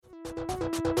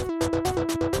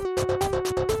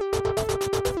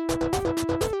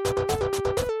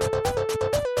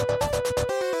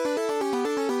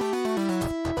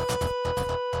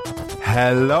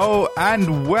Hello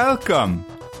and welcome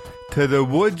to the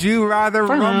Would You Rather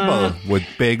Rumble with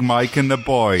Big Mike and the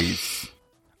boys.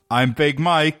 I'm Big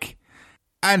Mike,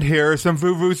 and here are some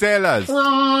vuvuzelas.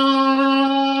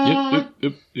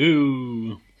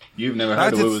 You've never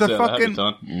heard of vuvuzela, have you,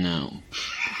 Tom? No.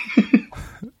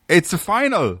 It's the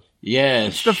final. Yeah,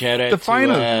 the shout out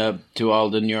final. to all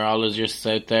the neurologists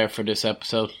out there for this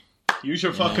episode. Use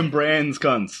your fucking brains,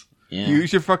 cunts. Yeah.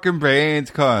 Use your fucking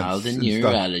brains, cunts. All the and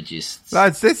stuff. neurologists.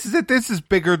 Lads, this is it. This is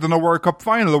bigger than a World Cup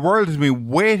final. The world has been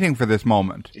waiting for this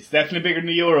moment. It's definitely bigger than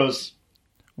the Euros.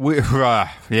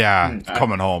 It's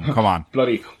coming home. Come on.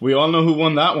 Bloody, we all know who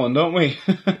won that one, don't we?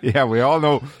 Yeah, we all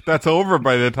know that's over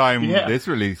by the time this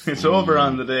release. It's over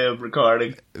on the day of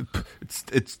recording.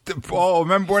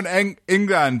 Remember when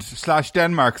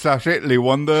England/Denmark/Italy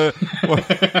won the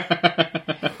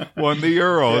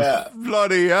Euros? Yeah.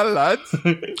 Bloody hell, lads.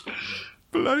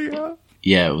 Bloody hell.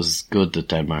 Yeah, it was good that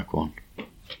Denmark won.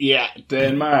 Yeah,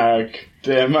 Denmark.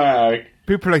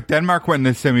 People are like, Denmark went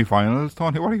in the semi-finals,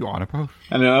 Tony. What are you on about?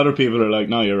 And then other people are like,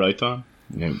 no, you're right, Tom.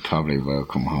 Yeah, probably will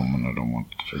come home and I don't want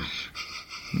to.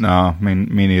 No,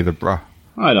 me neither, bro.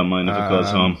 I don't mind if it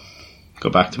goes home. Go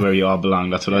back to where you all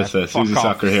belong. That's what I say. Susie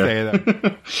Soccer here.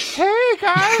 Hey,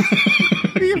 guys.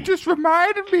 You've just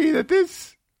reminded me that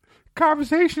this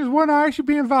conversation is one I should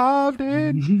be involved in.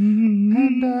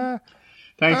 And,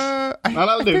 thanks.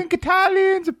 I think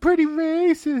Italians are pretty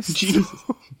racist. Jesus.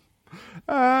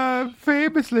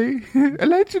 Famously,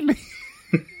 allegedly.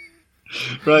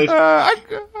 Right. I'm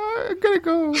gonna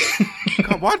go.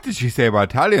 God, what did she say about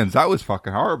Italians? That was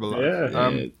fucking horrible.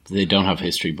 Yeah. They don't have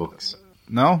history books.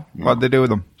 No? What'd they do with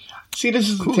them? See, this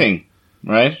is the thing,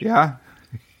 right? Yeah.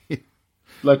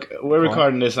 Look, we're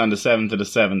recording this on the 7th of the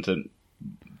 7th, and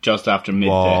just after midday.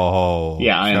 Whoa.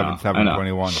 Yeah, I know.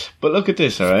 7/21. But look at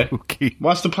this, alright? Spooky.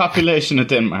 What's the population of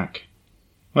Denmark?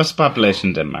 What's the population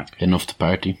of Denmark? Enough to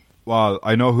party. Well,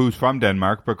 I know who's from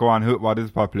Denmark, but go on. What is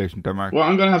the population of Denmark? Well,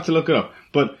 I'm going to have to look it up.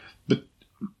 But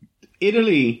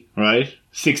Italy, right?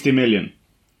 60 million.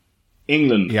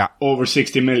 England, over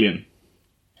 60 million.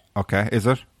 Okay, is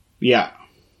it? Yeah.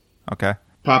 Okay.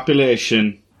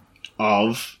 Population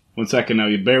of... One second now,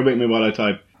 you bear with me while I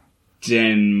type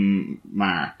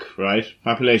Denmark, right?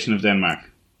 Population of Denmark.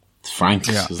 It's Franks,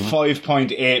 isn't it?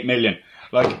 5.8 million.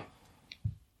 Like,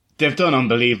 they've done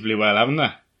unbelievably well, haven't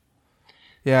they?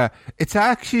 Yeah, it's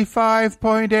actually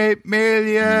 5.8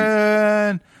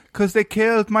 million because they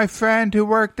killed my friend who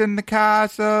worked in the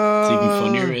castle. It's even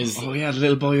funnier is... Oh yeah, the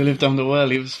little boy who lived down the well,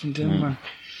 he was from Denmark.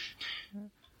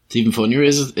 It's even funnier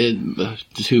is the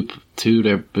two of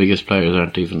their biggest players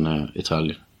aren't even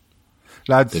Italian.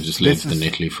 Lads, they just lived in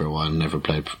Italy for a while and never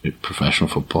played professional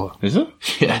football. Is it?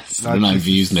 Yes, they're not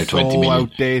using their 20 million.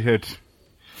 Outdated.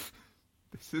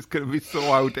 This is going to be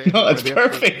so outdated. No, it's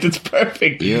perfect. It's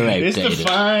perfect. You're outdated. It's the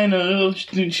final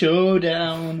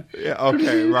showdown. Yeah,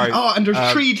 okay, right. Oh, and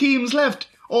there's 3 teams left.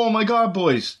 Oh my God,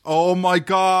 boys. Oh my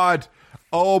God.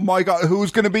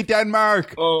 Who's going to be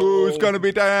Denmark? Who's going to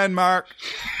be Denmark?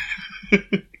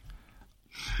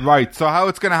 Right, so how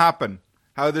it's going to happen,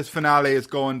 how this finale is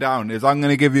going down, is I'm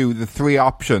going to give you the 3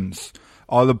 options.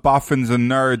 All the boffins and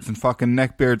nerds and fucking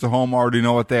neckbeards at home already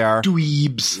know what they are.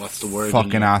 Dweebs. What's the word?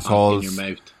 Fucking assholes. In your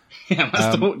mouth? Yeah,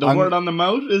 what's the word on the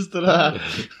mouth is that...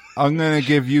 I'm going to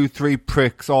give you 3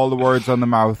 pricks, all the words on the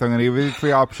mouth. I'm going to give you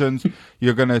 3 options.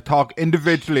 You're going to talk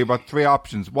individually about 3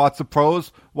 options. What's the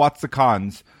pros? What's the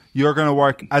cons? You're going to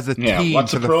work as a team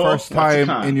for the first time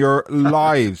in your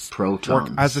lives. Protons.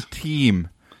 Work as a team.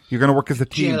 You're going to work as a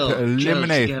team to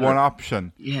eliminate one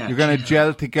option. Yeah, you're going to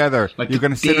gel together. Like you're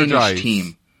going to synergize.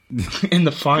 Team in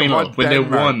the final when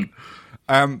Denmark. they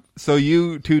won. So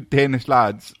you 2 Danish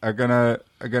lads are gonna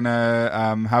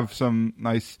have some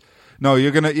nice. No,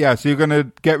 you're gonna So you're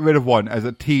gonna get rid of one as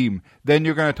a team. Then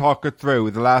you're gonna talk it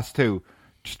through the last 2.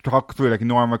 Just talk through like a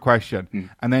normal question,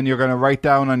 and then you're gonna write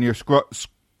down on your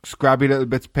scrabby little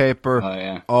bits of paper.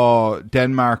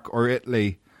 Denmark or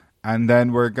Italy. And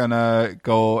then we're going to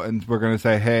go and we're going to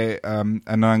say, hey, and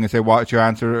then I'm going to say, what's your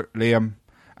answer, Liam?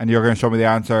 And you're going to show me the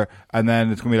answer. And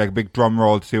then it's going to be like a big drum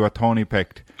roll to see what Tony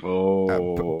picked.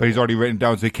 Oh. But he's already written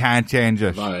down, so he can't change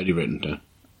it. I've already written down.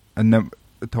 And then,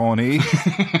 Tony.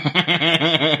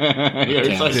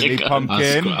 You're silly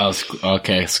pumpkin. I'll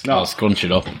scrunch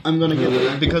it up. I'm going to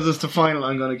give, because it's the final,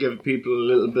 I'm going to give people a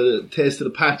little bit of taste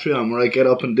of the Patreon where I get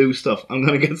up and do stuff. I'm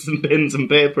going to get some pens and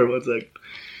paper. One second.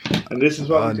 And this is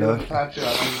what we do on the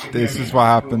Patreon. This is what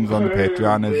happens on the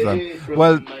Patreon. Is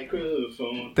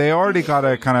they already got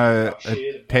a kind of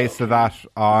a taste of that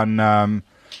on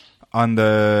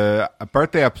the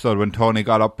birthday episode when Tony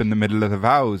got up in the middle of the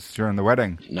vows during the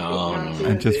wedding. No.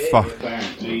 And just fuck.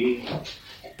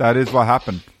 That is what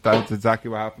happened. That is exactly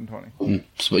what happened, Tony.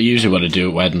 It's usually what I do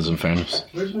at weddings, in fairness.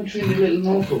 Where's my tiny little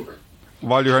notebook?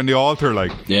 While you're on the altar,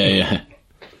 like. Yeah.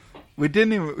 We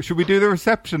didn't even... Should we do the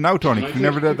reception now, Tony? We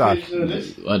never did that.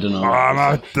 I don't know. I'm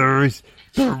at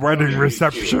the wedding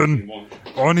reception.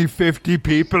 Only 50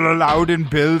 people allowed in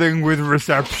building with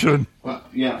reception.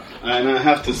 Yeah, and I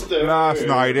have to stay. Last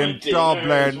night in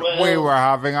Dublin, we were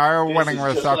having our wedding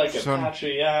reception. Like a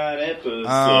Patreon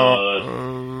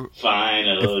episode.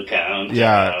 Final countdown.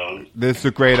 Yeah, this is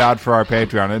a great ad for our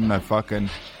Patreon, isn't it? Fucking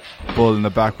bull in the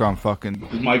background, fucking...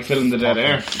 Is Mike filling the dead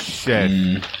air?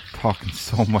 Shit. Talking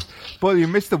so much. But you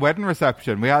missed the wedding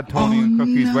reception. We had Tony and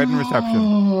Cookie's wedding reception.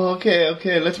 Oh,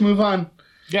 okay, let's move on.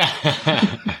 Yeah.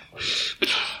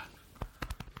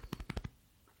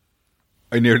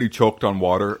 I nearly choked on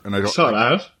water, and I don't... Saw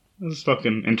that. It was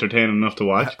fucking entertaining enough to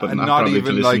watch, but and not not probably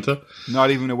even to listen to.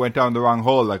 Not even it went down the wrong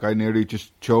hole. Like I nearly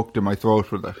just choked in my throat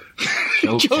with it.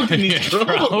 Choking his throat.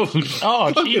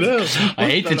 Oh, jeez. I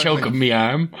hate the choke of my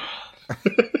arm.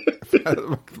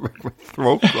 my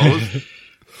throat closed.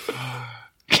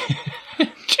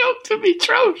 Choke to me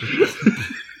throat.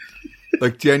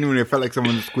 Like genuinely, I felt like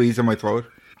someone was squeezing my throat.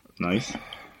 Nice.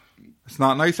 It's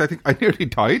not nice. I think I nearly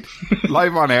died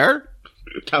live on air.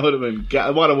 That would have been...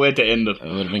 What a way to end it.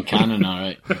 It would have been canon,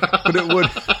 alright. But it would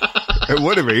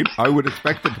have been. I would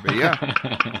expect it to be,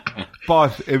 yeah.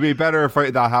 But it'd be better if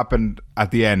that happened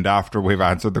at the end after we've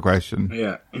answered the question.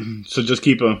 Yeah. So just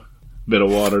keep a bit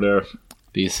of water there.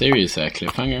 Be a serious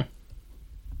cliffhanger.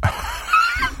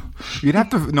 You'd have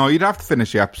to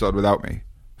finish the episode without me.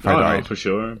 If I died. No, for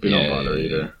sure. Be no bother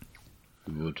either.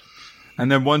 You would. And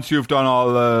then once you've done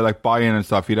all the like buy-in and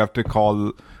stuff, you'd have to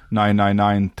call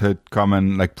 999 to come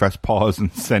and like press pause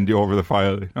and send you over the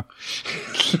file. You know?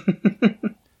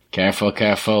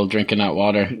 Careful, drinking that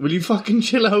water. Will you fucking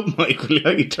chill out, Mike?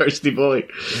 Will you thirsty boy?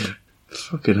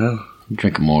 Fucking hell. I'm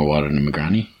drinking more water than my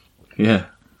granny. Yeah.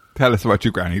 Tell us about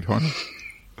your granny, Tony.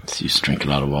 She used to drink a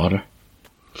lot of water.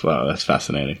 Wow, that's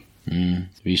fascinating. We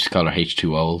used to call her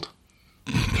H2 old.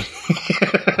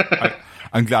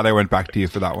 I'm glad I went back to you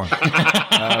for that one.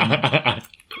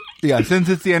 Yeah, since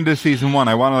it's the end of season 1,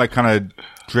 I want to like kind of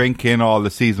drink in all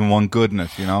the season 1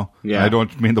 goodness, you know? Yeah. I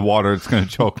don't mean the water that's going to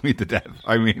choke me to death.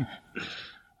 I mean,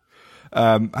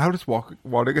 how does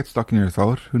water get stuck in your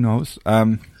throat? Who knows?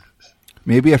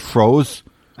 Maybe it froze.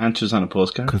 Answers on a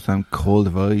postcard. Because I'm cold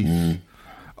of ice.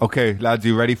 Okay, lads,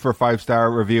 you ready for a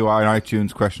 5-star review on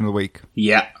iTunes question of the week?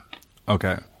 Yeah.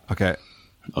 Okay.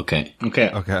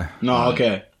 No,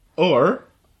 okay. Or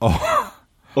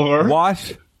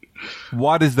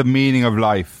what is the meaning of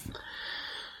life?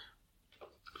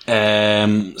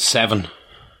 7.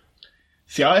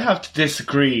 See, I have to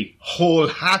disagree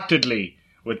wholeheartedly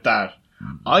with that.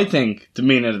 I think the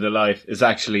meaning of the life is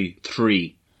actually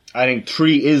 3. I think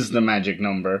 3 is the magic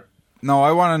number. No,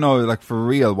 I want to know, like, for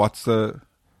real, what's the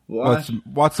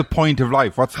point of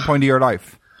life? What's the point of your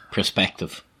life?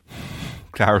 Perspective.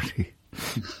 Clarity.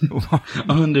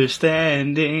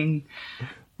 Understanding.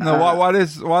 No,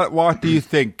 what do you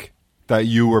think that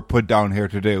you were put down here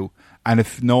to do? And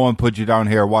if no one put you down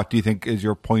here, what do you think is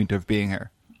your point of being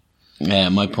here? Yeah,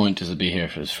 my point is to be here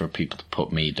is for people to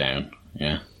put me down.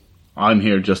 Yeah. I'm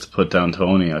here just to put down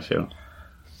Tony, I feel.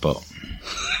 But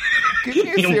give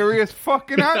me a serious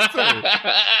fucking answer.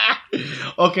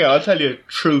 Okay, I'll tell you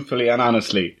truthfully and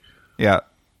honestly. Yeah.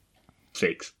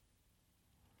 6.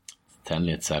 Tell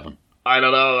me it's 7. I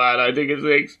don't know, man. I think it's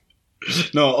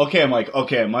 6. No, okay, Mike.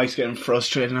 Okay, Mike's getting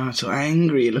frustrated now. I'm so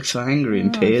angry. He looks so angry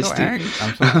and tasty.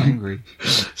 I'm so angry.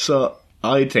 So,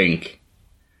 I think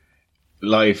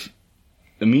life,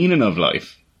 the meaning of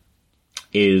life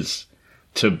is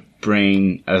to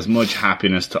bring as much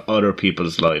happiness to other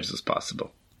people's lives as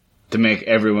possible. To make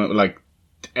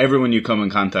everyone you come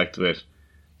in contact with,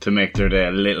 to make their day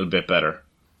a little bit better.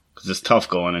 Because it's tough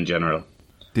going in general.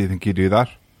 Do you think you do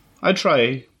that? I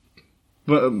try.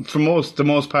 But for the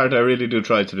most part, I really do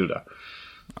try to do that.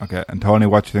 Okay, and Tony,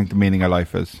 what do you think the meaning of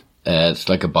life is? It's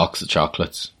like a box of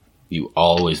chocolates. You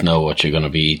always know what you're going to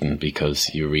be eating because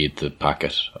you read the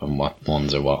packet and what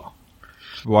ones are what.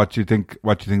 What do you think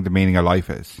the meaning of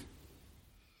life is?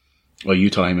 Well,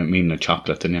 you told him it meaning a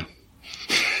chocolate, didn't you?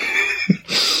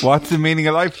 What's the meaning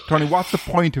of life, Tony? What's the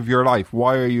point of your life?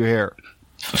 Why are you here?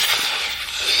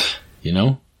 You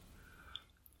know?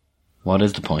 What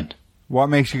is the point? What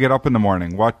makes you get up in the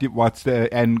morning? What's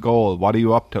the end goal? What are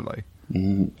you up to, like?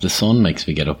 The sun makes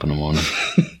me get up in the morning.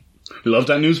 Love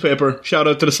that newspaper. Shout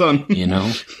out to the Sun. You know,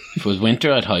 if it was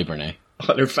winter, I'd hibernate.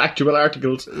 All their factual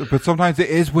articles. But sometimes it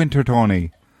is winter,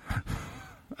 Tony.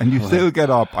 And you still get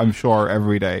up, I'm sure,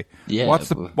 every day. Yeah, What's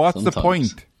the sometimes.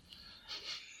 point?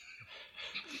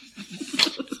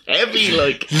 Heavy,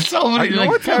 like. So I many,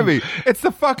 know it's heavy. It's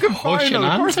the fucking Push final.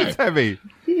 an Of course answer. it's heavy.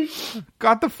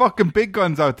 Got the fucking big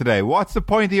guns out today. What's the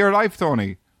point of your life,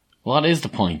 Tony? What is the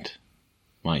point,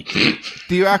 Mike?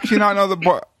 Do you actually not know the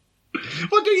point?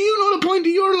 What do you know the point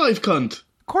of your life, cunt?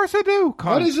 Of course I do, cunt.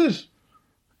 What is it?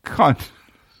 Cunt.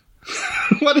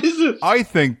 What is it? I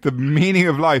think the meaning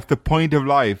of life, the point of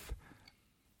life,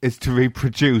 is to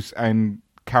reproduce and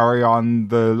carry on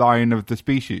the line of the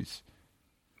species.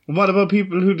 What about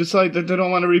people who decide that they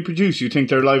don't want to reproduce? You think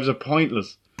their lives are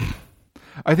pointless?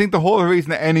 I think the whole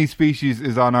reason that any species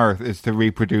is on Earth is to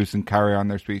reproduce and carry on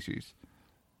their species.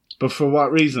 But for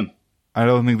what reason? I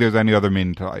don't think there's any other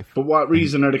meaning to life. But what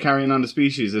reason are they carrying on the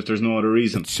species if there's no other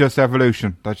reason? It's just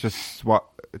evolution. That's just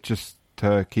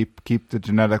to keep the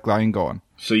genetic line going.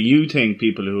 So you think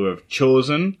people who have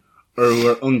chosen or who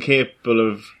are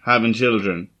incapable of having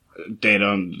children,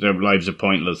 their lives are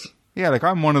pointless? Yeah, like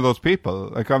I'm one of those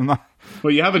people. Like I'm not.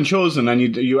 Well, you haven't chosen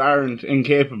and you aren't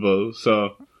incapable,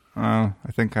 so... I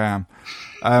think I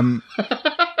am.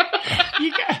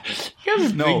 You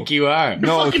guys No. think you are.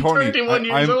 No, Fucking Tony. 31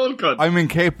 years old, cunt. I'm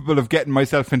incapable of getting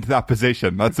myself into that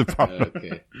position. That's the problem.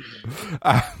 Okay.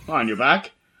 On your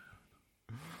back?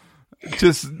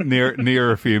 Just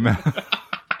near a female.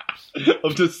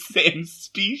 Of the same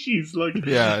species, like...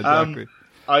 Yeah, exactly.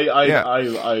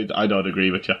 I don't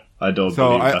agree with you. I don't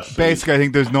So believe that's... basically, I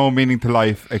think there's no meaning to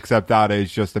life except that is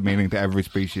just a meaning to every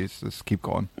species. Just keep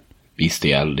going.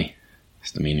 Bestiality.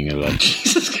 It's the meaning of life.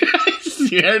 Jesus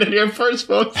Christ, you heard it here first,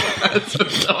 folks. That's what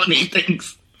Tony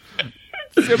thinks.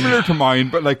 Similar to mine,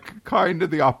 but like kind of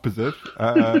the opposite.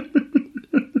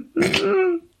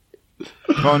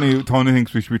 Tony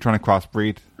thinks we should be trying to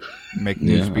crossbreed, make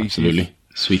new species. Absolutely.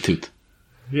 Sweet tooth.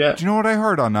 Yeah. Do you know what I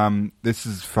heard on this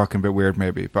is fucking a bit weird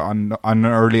maybe, but on an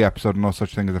early episode of No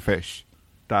Such Thing as a Fish,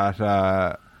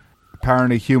 that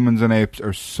apparently humans and apes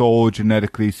are so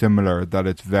genetically similar that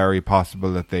it's very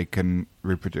possible that they can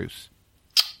reproduce.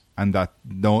 And that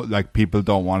people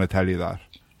don't want to tell you that.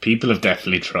 People have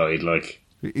definitely tried, like...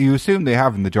 You assume they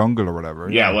have in the jungle or whatever.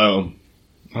 Yeah, well...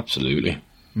 Absolutely. I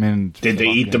mean, Did they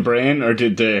eat the brain, or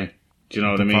did they... Do you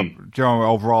know what I mean? Do you know,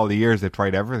 over all the years they've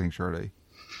tried everything, surely.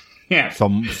 Yeah.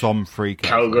 Some freak.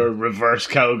 Cowgirl, reverse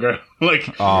cowgirl. Like,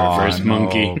 Reverse no,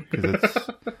 monkey. 'cause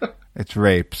it's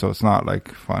rape, so it's not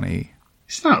like funny.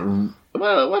 it's not...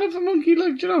 Well, what if a monkey,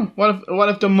 like, do you know... What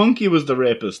if the monkey was the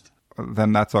rapist?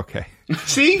 Then that's okay.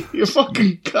 See? You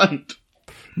fucking cunt.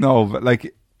 No, but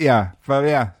like, yeah.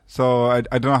 So I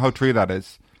don't know how true that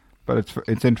is, but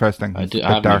it's interesting. I It's a bit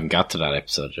haven't dark. even got to that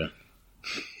episode yet.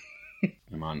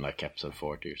 I'm on like episode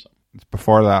 40 or something. It's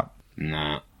before that.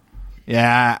 Nah.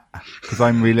 Yeah, because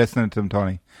I'm re-listening to them,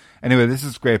 Tony. Anyway, this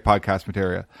is great podcast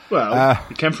material. Well,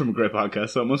 it came from a great podcast,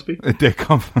 so it must be. It did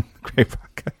come from a great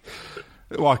podcast.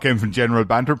 What came from General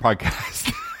Banter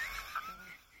podcast?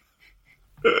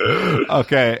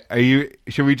 Okay,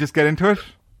 should we just get into it?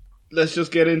 Let's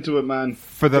just get into it, man.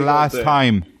 For the last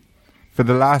time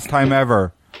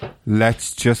ever,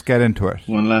 let's just get into it.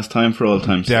 One last time for all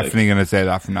time's sake. Definitely going to say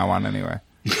that from now on anyway.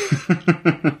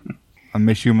 I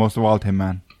miss you most of all, Tim,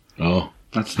 man. Oh.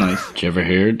 That's nice. Did you ever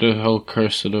hear the whole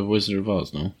curse of the Wizard of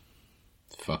Oz, no?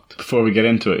 It's fucked. Before we get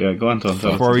into it, yeah, go on, Tom.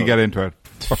 Before we get into it.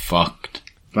 It's fucked.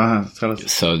 Tell us.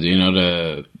 So do you know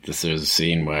there's a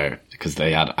scene where, because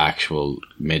they had actual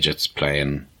midgets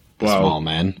playing Wow. small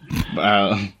men.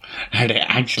 Are they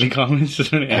actually comments?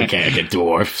 Okay,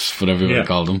 dwarfs, whatever you Yeah. want to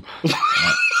call them.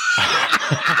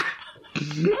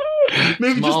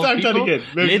 Maybe just Small start that people? again.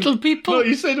 Little people? No,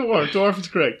 you say the word. Dwarf is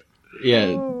correct.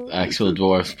 Yeah, actual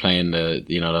dwarfs playing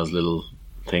those little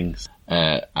things.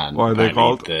 And What are they apparently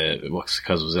called?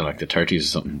 Because it was in like the 30s or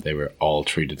something, they were all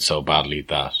treated so badly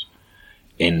that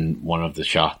in one of the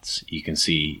shots you can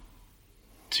see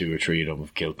 2 or 3 of them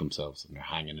have killed themselves and they're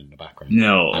hanging in the background.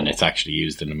 No. And it's actually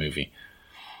used in the movie.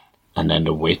 And then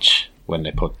the witch, when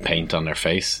they put paint on their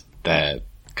face,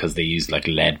 because they used like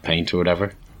lead paint or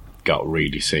whatever, got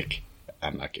really sick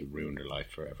and like it ruined her life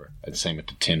forever. And same with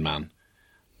the Tin Man.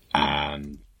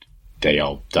 And they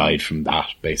all died from that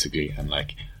basically. And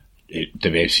like they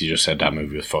basically just said that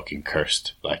movie was fucking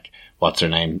cursed. Like, what's her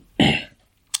name?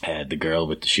 The girl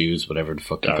with the shoes, whatever the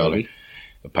fuck you call her.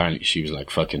 Apparently she was like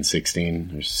fucking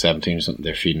 16 or 17 or something.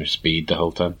 They're feeding her speed the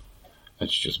whole time. And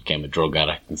she just became a drug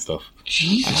addict and stuff.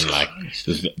 Jesus And like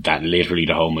Christ. that, literally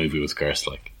the whole movie was cursed.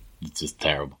 Like, it's just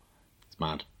terrible. It's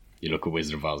mad. You look at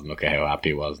Wizard of Oz and look at how happy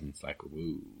he was, and it's like,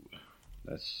 woo.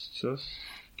 let's just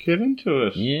get into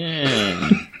it. Yeah.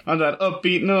 On that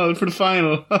upbeat note for the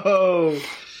final. Oh,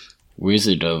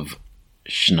 Wizard of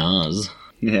Schnoz.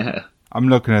 yeah. I'm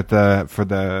looking at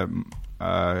the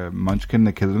Munchkin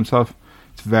that killed himself.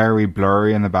 It's very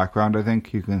blurry in the background. I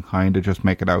think you can kind of just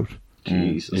make it out.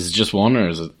 Jesus. Is it just one or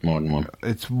is it more than one?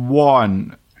 It's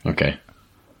one. Okay.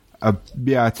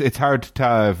 Yeah, it's hard to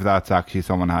tell if that's actually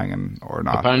someone hanging or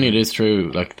not. Apparently it is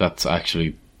true. Like, that's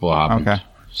actually what happened. Okay.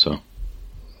 So.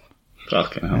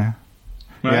 Fucking hell. Yeah.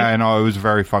 Right. Yeah, I know, it was a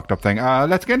very fucked up thing.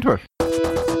 Let's get into it.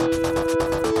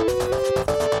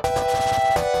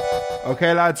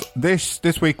 Okay, lads.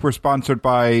 This week we're sponsored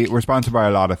by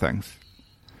a lot of things.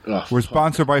 Oh, We're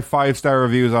sponsored by 5-star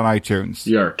reviews on iTunes.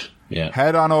 Yurt. Yeah.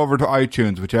 Head on over to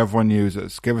iTunes, whichever one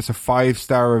uses. Give us a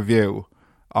 5-star review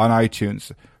on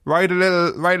iTunes. Write a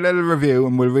little review,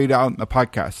 and we'll read it out in the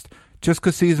podcast. Just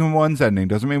because season 1's ending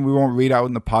doesn't mean we won't read out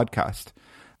in the podcast.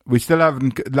 We still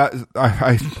haven't.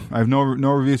 I have no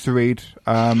reviews to read.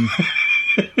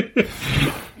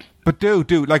 But do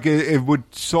like it would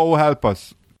so help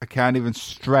us. I can't even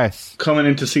stress. Coming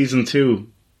into season 2.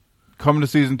 Coming to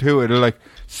season 2, it'll like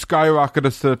skyrocket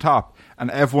us to the top, and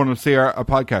everyone will see our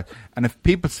podcast. And if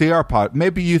people see our pod,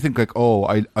 maybe you think like, oh,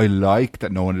 I like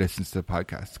that no one listens to the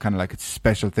podcast. It's kind of like it's a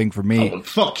special thing for me. Oh,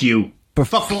 fuck you. But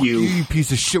fuck you,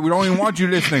 piece of shit. We don't even want you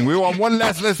listening. We want one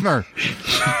less listener.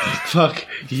 Fuck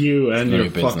you and your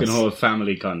business. fucking whole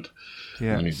family, cunt.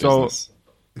 Yeah. Any So business.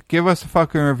 give us a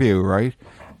fucking review, right?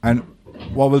 And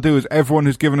what we'll do is everyone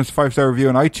who's given us a 5-star review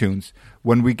on iTunes,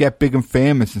 when we get big and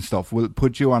famous and stuff, we'll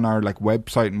put you on our like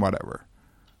website and whatever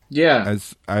Yeah.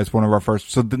 as one of our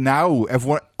first. So now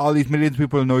everyone, all these millions of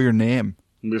people know your name.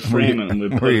 We frame it and we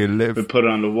where you live. put it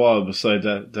on the wall beside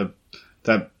that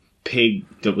pig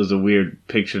that was a weird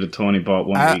picture that Tony bought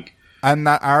one week. And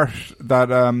that art, that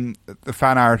the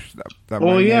fan art that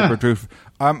my neighbour drew.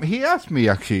 He asked me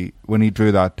actually when he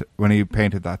drew that, when he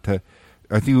painted that.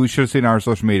 I think we should have seen our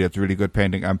social media. It's a really good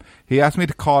painting. He asked me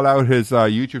to call out his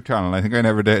YouTube channel. I think I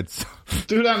never did. So.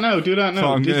 Do that now.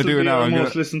 So I'm This gonna do will it be now. our I'm most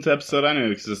gonna- listened to episode anyway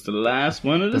because it's the last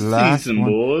one of the last season,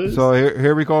 one. boys. So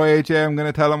here we go, AJ. I'm going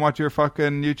to tell him what your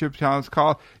fucking YouTube channel's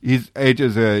called.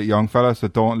 AJ's a young fella, so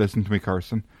don't listen to me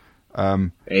cursing.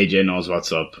 AJ knows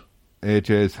what's up.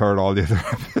 AJ's heard all the other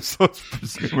episodes,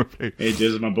 presumably.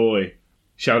 AJ's my boy.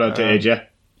 Shout out to AJ.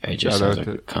 Hey, just Shout sounds out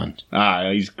like a cunt. Ah,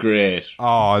 he's great.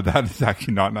 Oh, that is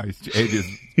actually not nice. AJ's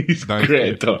He's nice.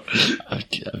 great, though. I'm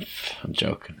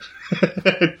joking.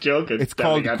 Joking. It's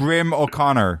called Grim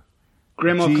O'Connor.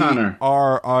 Grim O'Connor.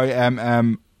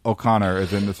 Grimm O'Connor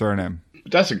is in the surname.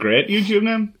 That's a great YouTube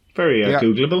name. Very Yeah.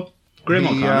 Googleable. Grim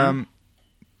O'Connor.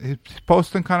 He's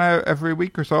posting kind of every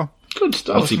week or so. Good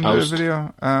stuff. What's he Posting a post?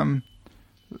 video.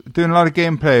 Doing a lot of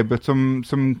gameplay, but some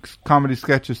comedy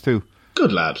sketches too.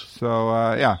 Good lad. So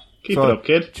yeah, Keep So it up,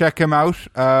 kid. Check him out.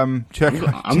 I'm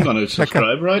going to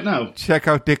subscribe right now. Check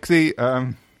out Dixie.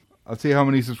 I'll see how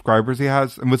many subscribers he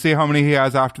has, and we'll see how many he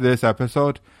has after this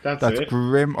episode. That's it.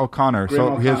 Grim O'Connor. Grim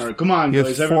so he has, O'Connor. Come on, he has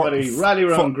guys. Everybody, rally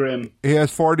around Grim. He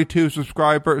has 42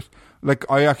 subscribers. Like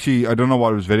I don't know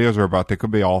what his videos are about. They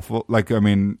could be awful. Like I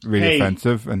mean, really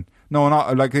offensive. And no,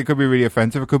 not like they could be really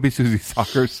offensive. It could be Susie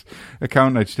Soccer's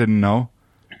account. I just didn't know.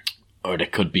 Or they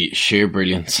could be sheer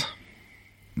brilliance.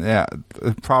 Yeah,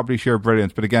 probably sheer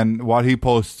brilliance. But again, what he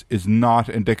posts is not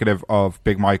indicative of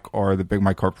Big Mike or the Big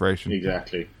Mike Corporation.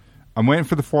 Exactly. I'm waiting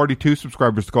for the 42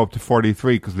 subscribers to go up to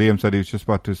 43 because Liam said he was just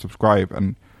about to subscribe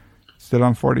and still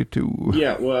on 42.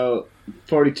 Yeah, well,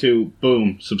 42,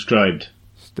 boom, subscribed.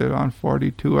 Still on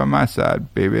 42 on my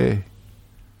side, baby.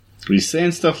 He's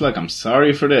saying stuff like, I'm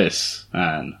sorry for this,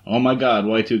 and oh my god,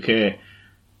 Y2K,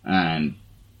 and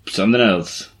something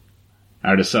else.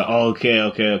 Or the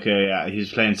okay, yeah,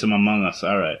 he's playing some Among Us,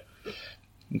 alright.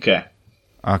 Okay.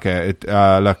 Okay,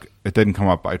 look, it didn't come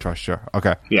up, but I trust you.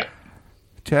 Okay. Yeah.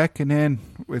 Checking in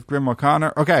with Grim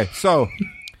O'Connor. Okay, so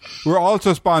we're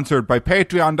also sponsored by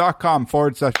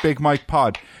patreon.com/Big Mike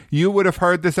Pod. You would have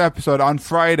heard this episode on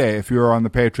Friday if you were on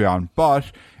the Patreon,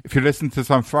 but if you listen to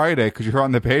this on Friday because you're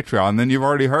on the Patreon, then you've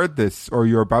already heard this or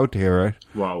you're about to hear it.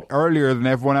 Wow. Earlier than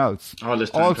everyone else. All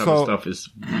this time travel stuff is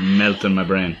melting my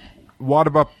brain. What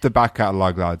about the back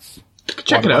catalogue, lads?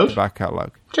 Check it out. The back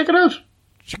catalogue. Check it out.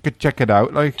 Check it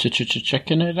out, like.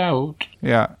 Checking it out.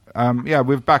 Yeah. We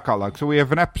have back catalogue. So we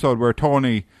have an episode where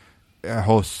Tony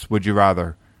hosts Would You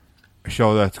Rather, a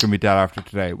show that's going to be dead after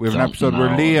today. We have an episode where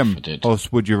Liam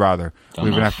hosts Would You Rather. We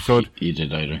have an episode. You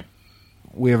did either.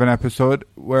 We have an episode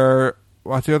where,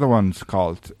 what's the other one's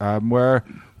called? Where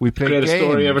we play Greatest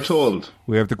story games. ever told.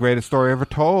 We have the greatest story ever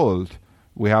told.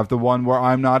 We have the one where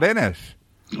I'm not in it.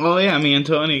 Oh yeah, me and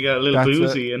Tony got a little That's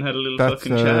boozy and had a little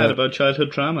fucking chat about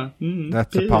childhood trauma.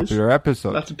 That's a popular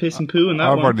episode. Lots of piss and poo in that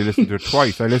I've one. already listened to it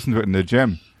twice. I listened to it in the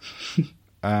gym.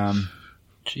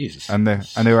 Jesus. And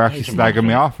they were actually slagging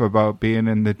me off about being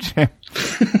in the gym in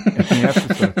the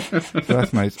episode. So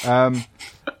that's nice.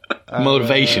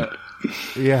 Motivation.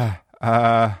 Yeah.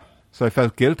 So I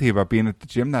felt guilty about being at the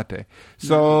gym that day.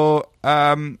 So,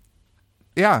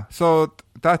 yeah. So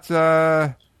that's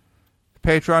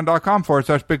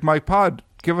patreon.com/Big Mike Pod.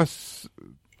 Give us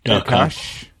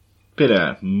cash. Bit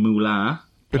of moolah.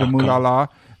 Bit of moolah.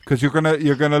 Because you're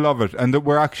gonna love it, and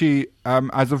we're actually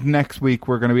as of next week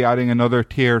we're gonna be adding another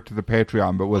tier to the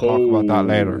Patreon, but we'll talk about that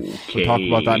later. We'll talk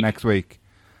about that next week.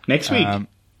 Next week?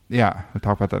 Yeah, we'll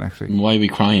talk about that next week. Why are we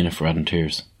crying if we're adding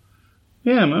tears?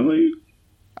 Yeah, man.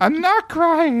 I'm not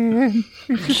crying.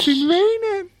 It's just been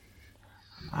raining.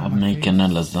 I'm making a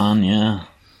lasagna.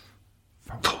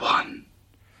 For one.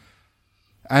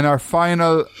 And our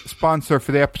final sponsor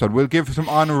for the episode, we'll give some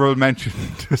honourable mention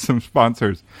to some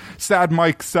sponsors. Sad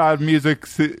Mike's Sad Music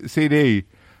CD.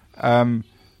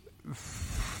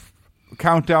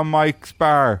 Countdown Mike's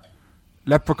Bar.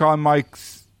 Leprechaun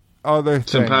Mike's other thing.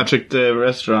 St. Patrick the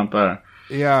restaurant bar.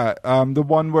 Yeah, the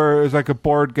one where it's like a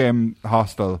board game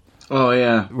hostel. Oh,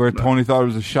 yeah. Where Tony thought it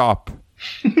was a shop.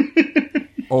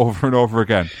 Over and over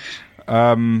again.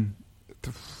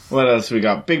 What else we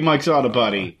got? Big Mike's Auto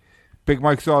Body. Big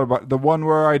Mike's all about the one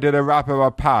where I did a rap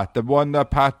about Pat. The one that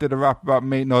Pat did a rap about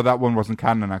me. No, that one wasn't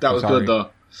canon. Actually, That was good,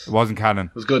 though. It wasn't canon.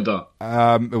 It was good, though.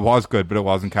 It was good, but it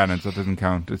wasn't canon, so it doesn't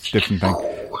count. It's a different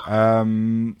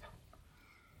thing.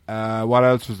 What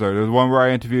else was there? There was one where I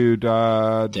interviewed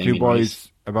the two boys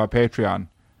about Patreon.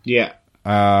 Yeah.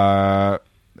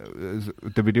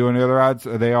 Did we do any other ads?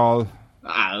 Are they all?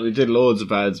 We did loads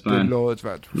of ads, man. Loads of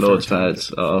ads. Loads of ads.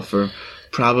 For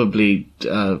probably...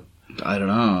 I don't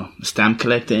know. Stamp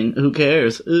collecting. Who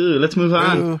cares? Let's move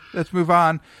on. Let's move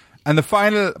on. And the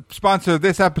final sponsor of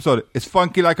this episode is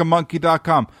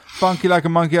FunkyLikeAMonkey.com.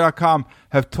 FunkyLikeAMonkey.com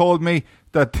have told me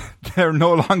that they're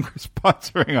no longer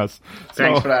sponsoring us.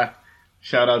 Thanks for that.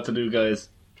 Shout out to you guys.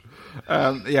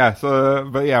 But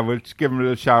we'll just give them a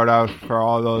little shout out for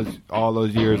all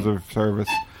those years of service.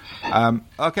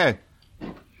 Okay.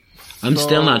 I'm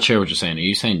still not sure what you're saying. Are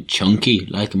you saying chunky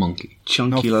like a monkey?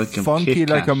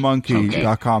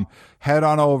 FunkyLikeAMonkey.com. Head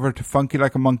on over to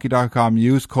FunkyLikeAMonkey.com.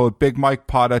 Use code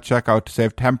BigMikePod at checkout to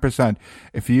save 10%.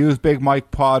 If you use Big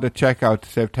Mike Pod at checkout to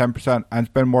save 10% and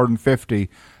spend more than 50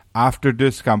 after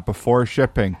discount before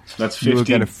shipping, that's 50. You will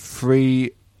get a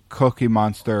free Cookie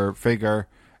Monster figure,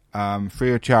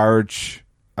 free of charge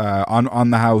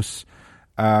on the house.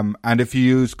 And if you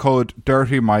use code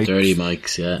Dirty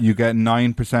Mikes, yeah, you get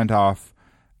 9% off,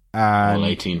 and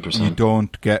 18%. You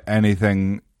don't get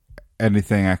anything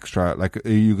extra. Like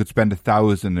you could spend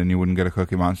 1,000 and you wouldn't get a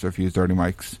Cookie Monster if you use Dirty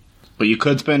Mikes. But you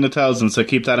could spend 1,000, so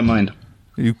keep that in mind.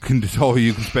 You can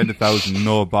spend 1,000,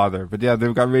 no bother. But yeah,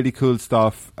 they've got really cool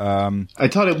stuff. I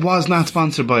thought it was not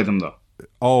sponsored by them though.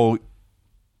 Oh,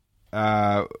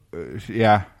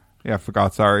 yeah,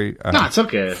 forgot. Sorry. No, it's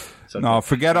okay. No,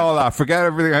 forget all that. Forget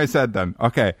everything I said then.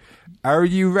 Okay. Are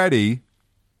you ready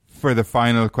for the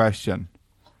final question?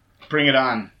 Bring it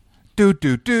on.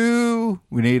 Do.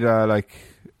 We need Yeah,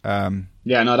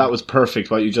 no, that was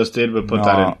perfect what you just did. We'll put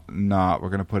that in. No, we're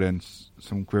going to put in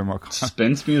some grimmer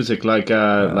suspense music like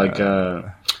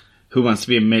Who Wants to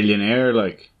Be a Millionaire,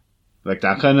 like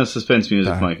that kind of suspense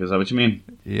music, Mike. Is that what you mean?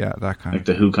 Yeah, that kind like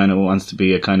the Who kind of wants to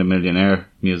be a kind of millionaire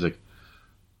music.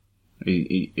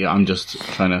 I'm just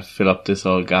trying to fill up this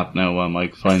whole gap now while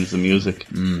Mike finds the music.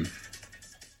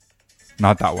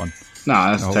 Not that one. No,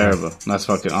 that's terrible. That's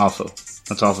fucking awful.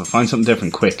 That's awful. Find something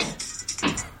different, quick.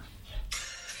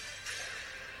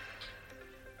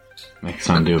 Make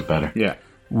sound do it better. Yeah.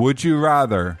 Would you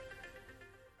rather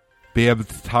be able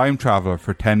to time travel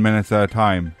for 10 minutes at a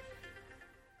time,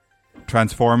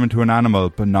 transform into an animal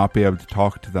but not be able to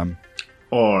talk to them,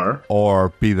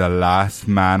 or be the last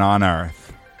man on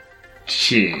Earth?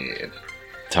 Shit.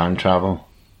 Time travel,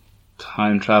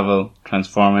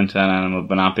 transform into an animal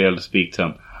but not be able to speak to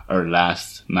him, or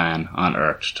last man on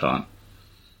Earth, Tom.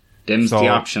 Them's the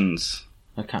options.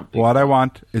 I can't. What I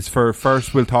want is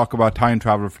first we'll talk about time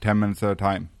travel for 10 minutes at a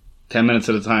time. 10 minutes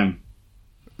at a time.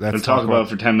 We'll talk about it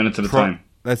for 10 minutes at a time.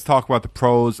 Let's talk about the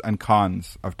pros and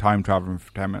cons of time traveling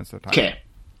for 10 minutes at a time. Okay.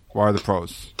 What are the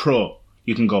pros? Pro.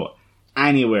 You can go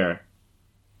anywhere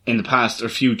in the past or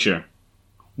future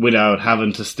without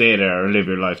having to stay there or live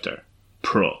your life there.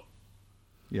 Pro.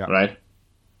 Yeah. Right?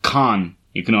 Con.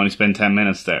 You can only spend 10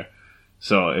 minutes there.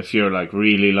 So if you're like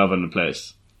really loving the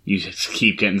place, you just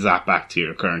keep getting zapped back to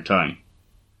your current time.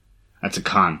 That's a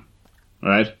con.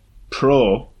 right?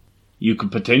 Pro, you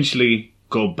could potentially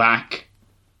go back.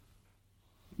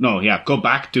 Go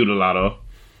back, do the lotto.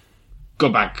 Go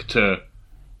back to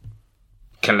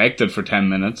collect it for 10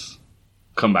 minutes.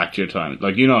 Come back to your time.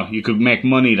 Like, you could make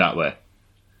money that way.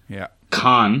 Yeah.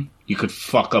 Con, you could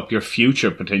fuck up your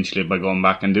future potentially by going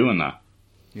back and doing that.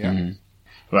 Yeah.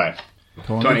 Mm-hmm. Right.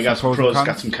 Tony, got some pros,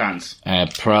 got some cons.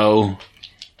 Pro,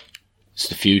 it's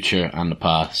the future and the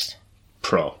past.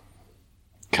 Pro.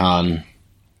 Con,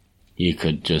 you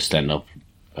could just end up,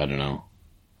 I don't know,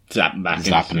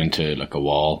 zapping into like a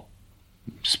wall,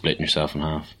 splitting yourself in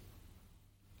half.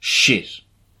 Shit.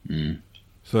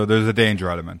 So there's a danger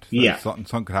element. Yeah. Something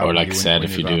could happen. Or like I said,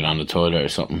 if you do it on the toilet or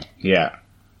something. Yeah.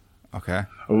 Okay.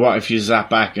 Or what if you zap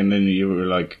back and then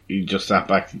you just zap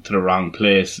back to the wrong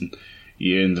place and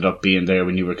you ended up being there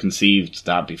when you were conceived?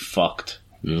 That'd be fucked.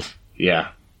 Oof. Yeah.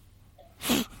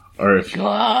 Or if Go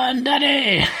on,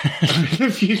 Daddy!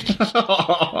 if you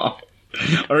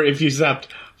or if you zapped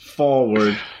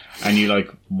forward and you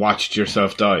watched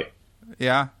yourself die.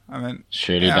 Yeah, I mean...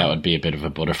 Surely that would be a bit of a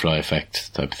butterfly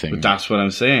effect type of thing. But that's what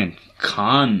I'm saying.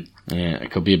 Con. Yeah,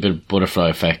 it could be a bit of butterfly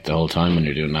effect the whole time when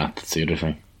you're doing that. That's the other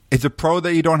thing. It's a pro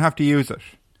that you don't have to use it.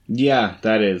 Yeah,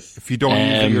 that is. If you don't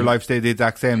use it, your life stays the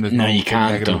exact same. There's no you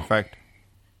can't, negative though. effect.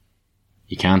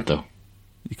 You can't, though.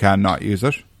 You cannot use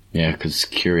it. Yeah, because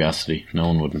curiosity. No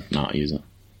one would not use it.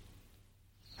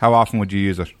 How often would you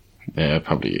use it? Yeah,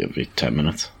 probably every 10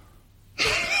 minutes.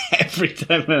 Every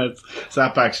 10 minutes.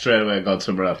 Zap back straight away and go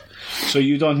somewhere else. So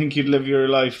you don't think you'd live your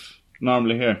life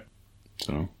normally here?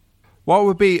 So, What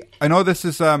would be... I know this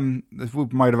is... we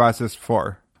might have asked this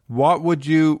before. What would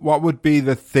be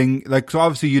the thing... so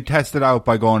obviously you test it out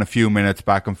by going a few minutes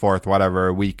back and forth, whatever,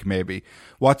 a week maybe.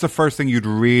 What's the first thing you'd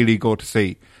really go to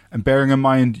see? And bearing in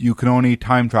mind, you can only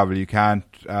time travel. You can't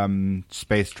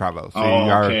space travel. So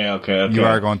okay. You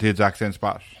are going to the exact same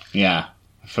spot. Yeah.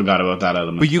 I forgot about that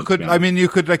element. But you could... you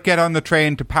could get on the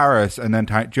train to Paris and then...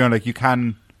 you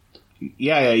can...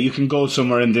 Yeah, you can go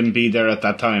somewhere and then be there at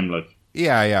that time.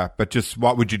 Yeah. But just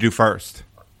what would you do first?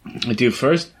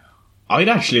 I'd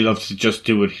actually love to just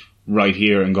do it right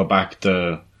here and go back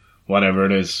to whatever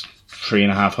it is,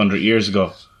 3,500 years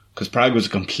ago. Because Prague was a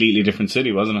completely different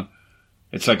city, wasn't it?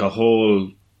 It's like a whole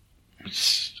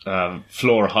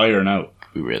floor higher now.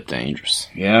 it'd be real dangerous.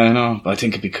 Yeah, I know. But I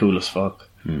think it'd be cool as fuck.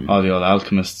 All the old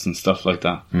alchemists and stuff like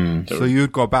that. So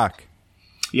you'd go back?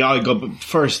 Yeah, I'd go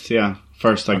first, yeah.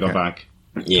 First I'd go back.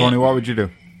 Yeah. Tony, what would you do?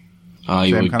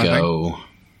 I Same would kind of go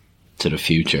to the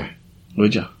future.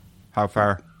 Would you? How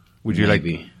far? Would you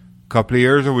Maybe a couple of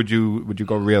years, or would you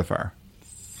go real far?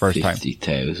 First time.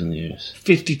 50,000 years.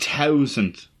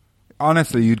 50,000.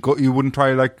 Honestly, you wouldn't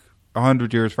try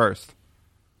 100 years first,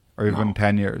 or even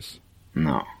 10 years.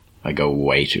 No, I go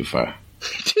way too far.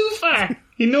 Too far.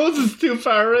 He knows it's too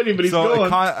far already, but he's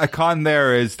going. A con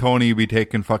there is Tony will be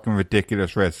taking fucking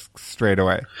ridiculous risks straight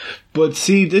away. But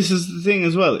see, this is the thing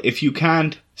as well. If you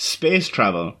can't space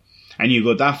travel and you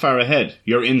go that far ahead,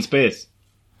 you're in space.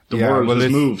 The world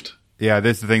has moved. Yeah,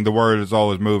 this is the thing. The world is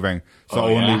always moving.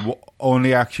 So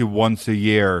only actually once a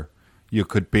year you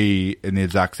could be in the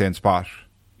exact same spot.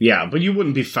 Yeah, but you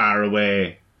wouldn't be far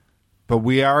away. But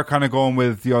we are kind of going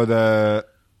with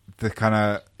the kind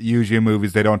of usually in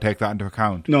movies they don't take that into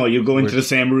account. No, you go into the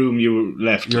same room you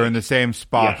left. You're in the same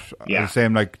spot, the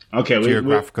same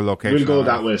geographical location. We'll go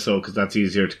that way, because that's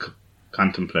easier to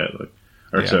contemplate,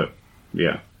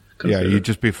 Yeah, you'd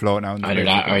just be floating out. Either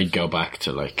that, or I'd go back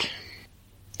to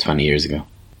 20 years ago.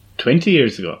 20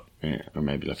 years ago. Yeah, or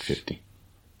maybe 50.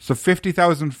 So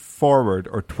 50,000 forward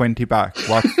or 20 back.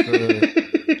 What's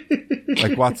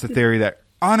the what's the theory there?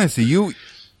 Honestly, you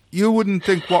wouldn't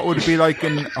think what would it be like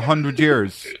in 100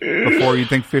 years before you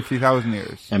think 50,000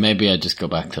 years. And maybe I'd just go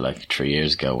back to 3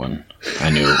 years ago when I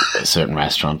knew a certain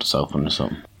restaurant was open or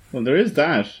something. Well, there is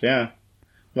that, yeah.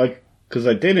 Because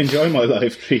I did enjoy my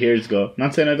life 3 years ago.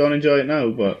 Not saying I don't enjoy it now,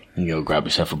 but... You go grab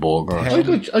yourself a burger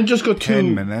or I'd just go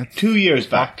 10 minutes. 2 years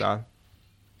back. That.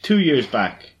 2 years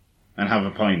back and have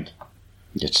a pint.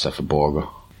 get yourself a burger.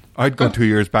 I'd go 2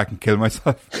 years back and kill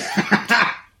myself.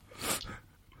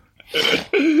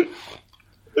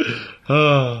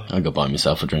 I'd go buy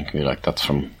myself a drink and be like, that's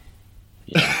from...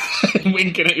 Yeah.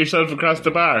 Winking at yourself across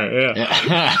the bar,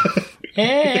 yeah.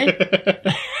 Hey!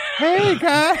 Hey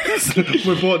guys!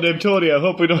 We're both named Tony. I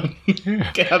hope we don't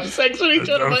have sex with each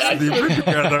other by accident.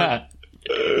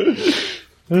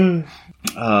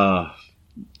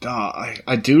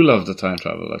 I do love the time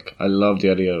travel. I love the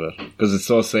idea of it because it's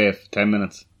so safe. 10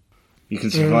 minutes, you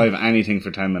can survive anything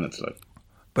for 10 minutes.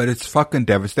 But it's fucking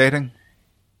devastating.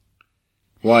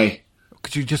 Why?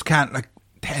 Because you just can't.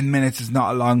 10 minutes is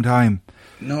not a long time.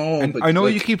 No, And but I know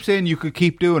like, you keep saying you could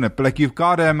keep doing it, but like you've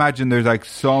got to imagine there's like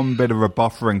some bit of a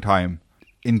buffering time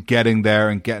in getting there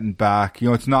and getting back. You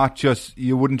know, it's not just,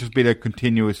 you wouldn't just be like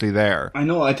continuously there. I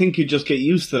know. I think you just get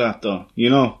used to that, though. You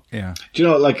know. Yeah. Do you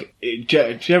know, like,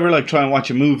 do you ever like try and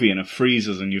watch a movie and it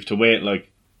freezes and you have to wait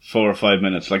like 4 or 5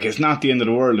 minutes? Like, it's not the end of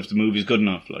the world if the movie's good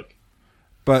enough. Like,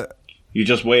 But you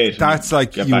just wait. that's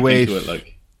like get you back wait. into it,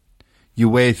 like. You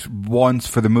wait once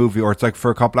for the movie, or it's like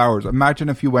for a couple hours. Imagine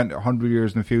if you went 100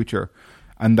 years in the future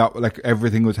and that like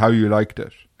everything was how you liked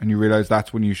it and you realize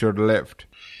that's when you should have lived.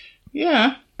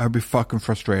 Yeah. That'd be fucking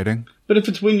frustrating. But if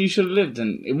it's when you should have lived,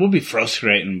 then it would be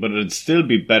frustrating, but it'd still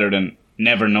be better than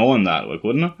never knowing that, like,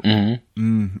 wouldn't it?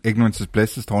 Ignorance is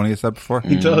bliss, as Tony has said before.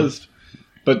 It does.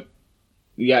 But,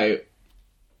 yeah,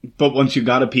 but once you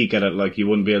got a peek at it, like, you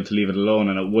wouldn't be able to leave it alone,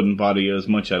 and it wouldn't bother you as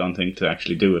much, I don't think, to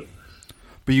actually do it.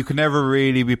 But you could never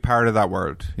really be part of that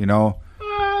world, you know?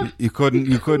 You couldn't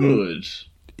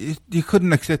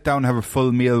like sit down and have a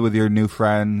full meal with your new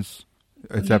friends.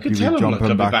 Except You you'd could tell be them, like,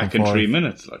 jumping I'll be back back and in forth. 3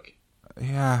 minutes, like.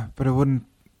 Yeah, but it wouldn't,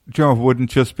 you know, it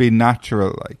wouldn't just be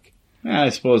natural, like. Yeah, I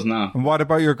suppose not. And what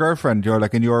about your girlfriend, Joe?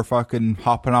 Like, and you're fucking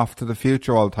hopping off to the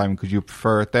future all the time because you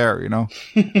prefer it there, you know?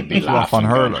 Be off on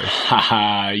her, going, like.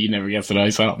 haha, you never guess what I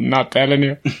saw. I'm not telling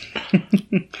you.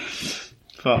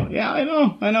 But, yeah, I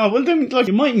know. Well, then, like,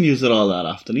 you mightn't use it all that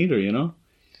often either, you know?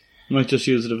 You might just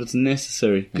use it if it's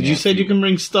necessary. Because you said you can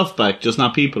bring stuff back, just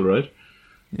not people, right?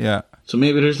 Yeah. So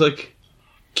maybe there's, like,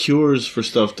 cures for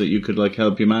stuff that you could, like,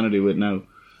 help humanity with now.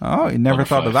 Oh, you never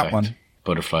thought of that effect. one.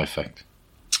 Butterfly effect.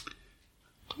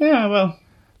 Yeah, well,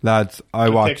 Lads, I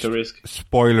take watched the risk.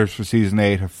 spoilers for season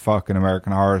 8 of fucking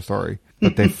American Horror Story.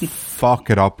 But they fuck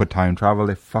it up with time travel.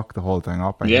 They fuck the whole thing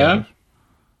up. I hate Yeah? it.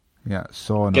 Yeah,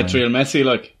 so annoying. Gets real messy,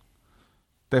 like.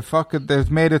 They fuck it. They've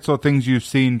made it so things you've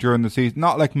seen during the season,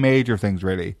 not like major things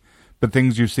really, but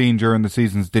things you've seen during the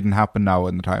seasons didn't happen now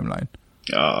in the timeline.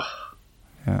 Oh.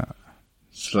 Yeah.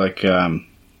 It's like,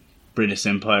 British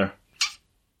Empire.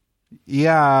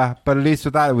 Yeah, but at least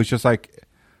with that, it was just like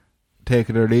take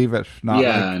it or leave it. Not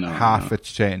Yeah, like I know, half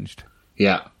it's changed.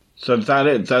 Yeah. So that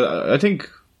is, I think,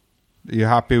 Are you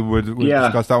happy with Yeah.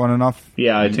 discuss that one enough?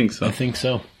 yeah, I think so. I think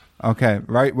so. Okay,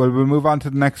 right. Well, we'll move on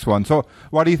to the next one. So,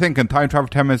 what are you thinking? Time travel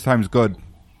 10 minutes time is good.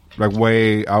 Like,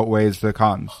 way outweighs the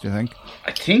cons, do you think?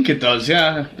 I think it does,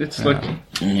 yeah. It's like,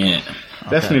 Yeah.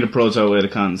 definitely the pros outweigh the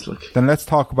cons, like. Then let's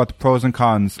talk about the pros and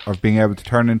cons of being able to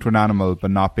turn into an animal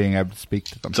but not being able to speak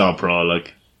to them. It's all pro,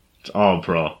 like. It's all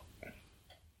pro.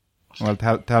 Well,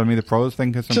 tell me the pros,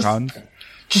 think of some Just- cons.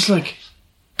 Just like,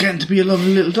 getting to be a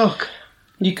lovely little duck.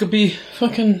 You could be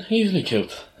fucking easily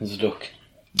killed as a duck.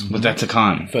 But that's a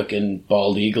con. Fucking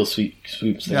bald eagle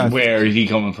swoops Yeah. down. Where is he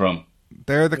coming from?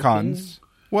 They're the cons.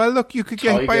 Well, look, you could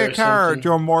get hit by Tiger a or car. something.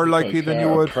 You're more likely Like, than you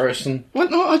a would. Person Well,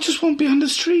 no, I just won't be on the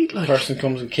street, like. person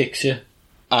comes and kicks you.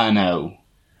 I know.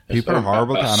 People are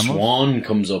horrible to a animals. swan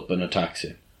comes up and attacks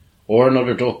you. Or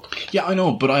another duck. Yeah, I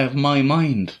know, but I have my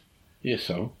mind. Yeah,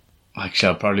 so.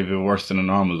 Actually, I'd probably be worse than a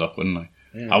normal duck, wouldn't I?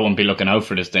 Yeah. I wouldn't be looking out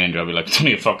for this danger. I'd be like, it's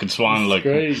only a fucking swan, like.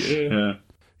 Great, yeah. Yeah.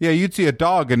 Yeah, you'd see a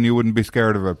dog and you wouldn't be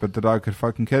scared of it, but the dog could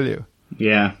fucking kill you.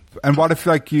 Yeah. And what if,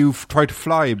 like, you try to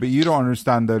fly, but you don't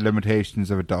understand the limitations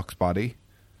of a duck's body?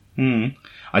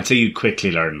 I'd say you'd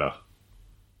quickly learn, though.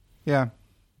 Yeah.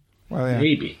 Well, yeah.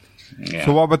 Maybe. Yeah.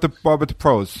 So what about the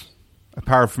pros?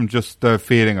 Apart from just the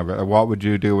feeling of it, what would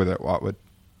you do with it? What would?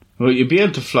 Well, you'd be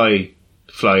able to fly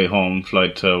home, fly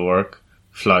to work,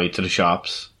 fly to the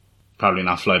shops. Probably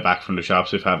not fly back from the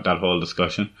shops. We've had that whole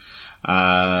discussion.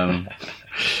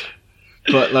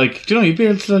 But, like, do you know, you'd be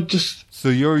able to, like, just... So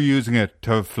you're using it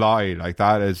to fly, like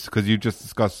that is because you just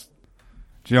discussed.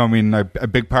 Do you know what I mean? Like, a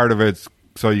big part of it's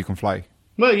so you can fly.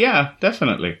 Well, yeah,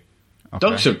 definitely. Okay.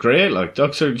 Ducks are great. Like,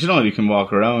 ducks are... Do you know, you can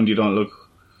walk around, you don't look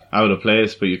out of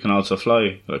place, but you can also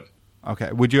fly. Like,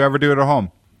 Okay. Would you ever do it at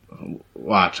home?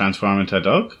 what, transform into a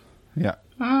duck? Yeah.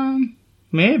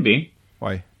 Maybe.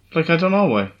 Why? Like, I don't know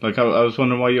why. Like, I was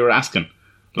wondering why you were asking.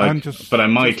 Like, I'm just. but I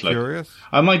might, just like... curious.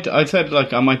 I said,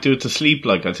 like, I might do it to sleep.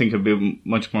 Like, I think it'd be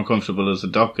much more comfortable as a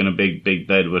duck in a big, big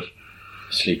bed with...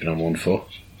 Sleeping on one foot.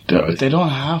 They don't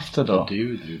have to, though. Do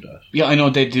you do that? Yeah, I know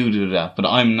they do that, but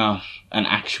I'm not an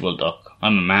actual duck.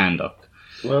 I'm a man duck.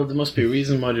 Well, there must be a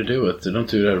reason why they do it. They don't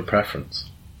do it out of preference.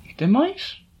 They might.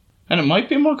 And it might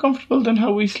be more comfortable than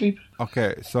how we sleep.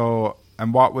 Okay. So,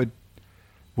 and what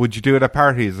would you do it at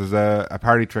parties as a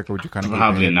party trick, or would you kind of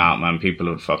Probably not, man. People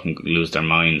would fucking lose their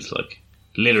minds, like...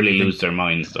 Literally lose their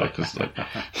minds, though, 'cause, like... but,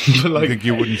 I like... think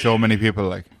you wouldn't show many people,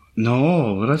 like.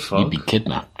 No, would I fuck? You'd be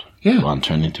kidnapped. Yeah. Go on,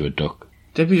 turn into a duck.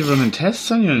 They'd be running tests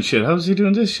on you and shit. How's he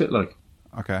doing this shit, like?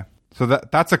 Okay. So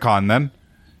that's a con then.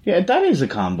 Yeah, that is a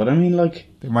con, but I mean, like...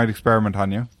 They might experiment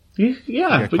on you.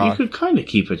 Yeah, but caught. you could kind of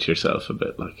keep it yourself a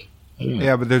bit, like...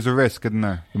 Yeah, but there's a risk, isn't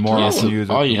there? The more So often you use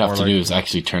it, all the you'd have more to do likely- is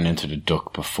actually turn into the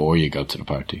duck before you go to the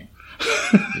party.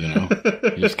 You know?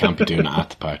 You just can't be doing it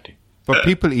at the party. But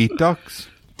people eat ducks.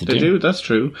 They do, that's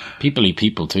true. People eat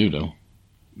people too, though.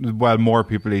 Well, more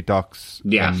people eat ducks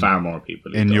Yeah, far more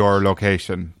people. in your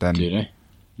location than... Do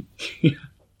they?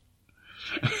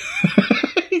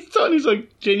 He's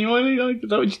like, genuinely, like, is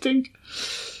that what you think?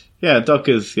 Yeah, duck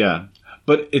is, yeah.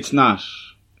 But it's not...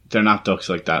 They're not ducks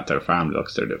like that. They're farm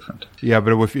ducks. They're different. Yeah,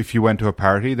 but if you went to a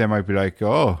party, they might be like,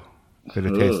 oh, bit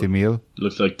of tasty meal.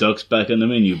 Looks like ducks back on the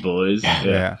menu, boys.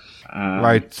 Yeah.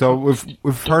 Right, so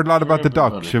we've heard a lot about the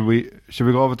duck. Should we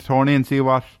go over to Tony and see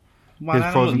what his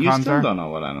pros and you cons still are? don't know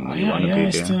what animal you want to I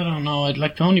be. still don't know. I'd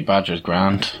like the honey badger's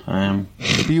grand.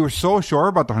 But you were so sure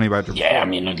about the honey badger. Yeah, I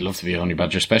mean, I'd love to be a honey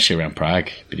badger, especially around Prague.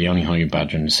 Be the only honey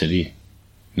badger in the city,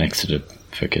 next to the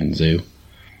fucking zoo.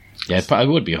 Yeah, but I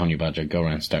would be a honey badger. I'd go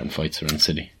around starting fights around the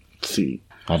city. See.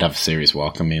 I'd have a serious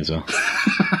walk on me as well.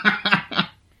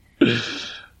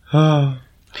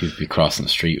 People be crossing the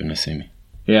street when they see me.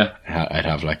 Yeah. I'd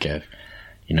have like a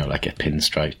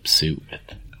pinstripe suit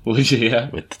Would you, yeah?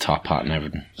 with the top hat and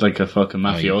everything. Like a fucking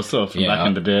mafioso from back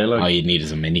in the day, like. All you'd need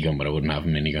is a minigun, but I wouldn't have a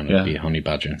minigun. Yeah. I'd be a honey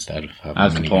badger instead of having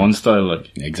As a the minigun. pawn style,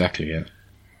 like. Exactly, yeah.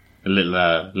 A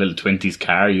little 20s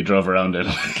car you drove around in.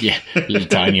 Yeah, little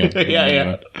tiny one.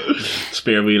 yeah.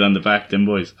 Spare wheel on the back, them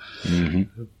boys.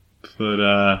 Mm-hmm.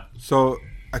 But, So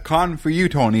a con for you,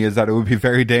 Tony, is that it would be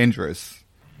very dangerous.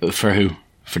 For who?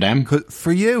 For them?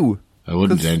 For you. It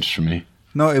wouldn't be 'Cause- dangerous for me.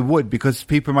 No, it would, because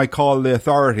people might call the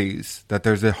authorities that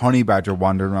there's a honey badger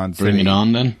wandering around the Bring city, it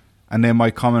on then. and they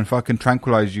might come and fucking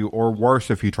tranquilize you, or worse,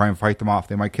 if you try and fight them off,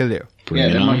 they might kill you. Bring yeah,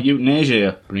 it they on. might euthanasia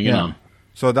you. Bring it on.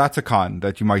 So that's a con,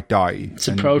 that you might die. It's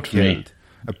a and pro you'd be to me. killed.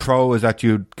 A pro is that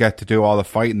you get to do all the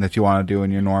fighting that you want to do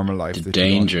in your normal life. The that you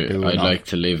don't danger. do I'd enough. like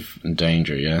to live in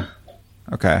danger, yeah.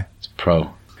 Okay. It's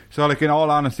pro. So, like, in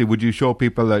all honesty, would you show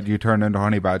people that you turned into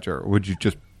honey badger, or would you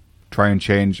just try and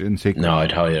change in secret? No,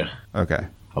 I'd hide it. Okay.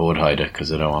 I would hide it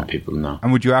because I don't want people to know.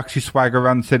 And would you actually swagger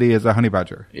around the city as a honey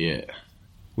badger? Yeah.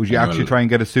 Would you I actually will. try and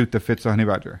get a suit that fits a honey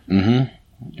badger?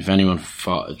 If anyone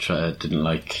didn't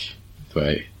like the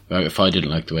way, if I didn't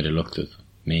like the way they looked at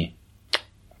me,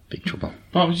 big trouble.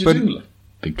 What would you But- do? Like?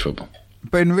 Big trouble.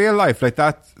 But in real life, like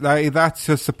that's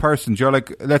just a person. You're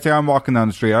like, let's say I'm walking down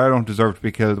the street, I don't deserve to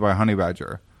be killed by a honey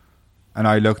badger, and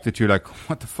I looked at you like,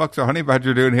 what the fuck's a honey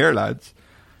badger doing here, lads?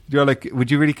 You're like,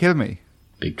 would you really kill me?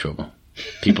 Big trouble.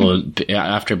 People,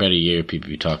 after about a year, people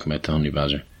be talking about the honey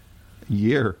badger. A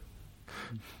year,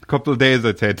 a couple of days,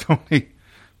 I'd say, Tony.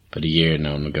 But a year,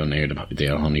 no one would go near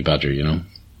the honey badger, you know?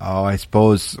 Oh, I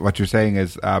suppose what you're saying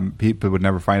is people would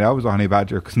never find out it was a honey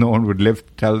badger because no one would live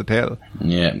to tell the tale.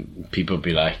 Yeah, people would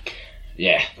be like,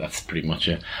 yeah, that's pretty much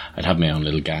it. I'd have my own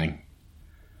little gang.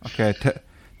 Okay,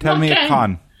 tell me gang? a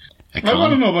con. A I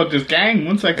want to con? know about this gang.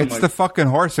 1 second, It's Mike. the fucking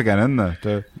horse again, isn't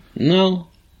it? No,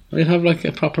 I'd have like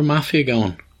a proper mafia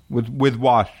going. With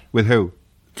what? With who?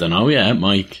 Dunno, yeah,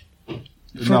 Mike.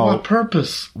 For no. what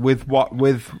purpose? With what?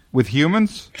 With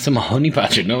humans? Because I'm a honey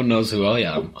badger, no one knows who I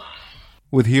am.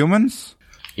 With humans?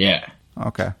 Yeah.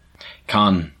 Okay.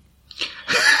 Con.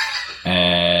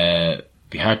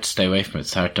 Be hard to stay away from it.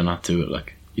 It's hard to not do it.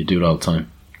 Like, you do it all the time.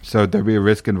 So there'd be a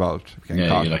risk involved. Getting Yeah,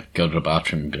 caught. you like go to the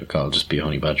bathroom and be like, I'll just be a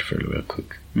honey badger for a real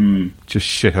quick. Just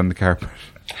shit on the carpet.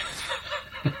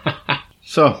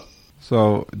 So,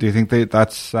 Do you think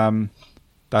that's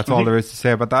all there is to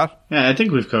say about that? yeah, I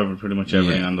think we've covered pretty much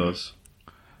everything Yeah. on those.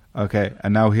 Okay,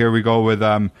 and now here we go with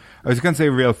I was going to say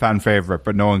real fan favorite,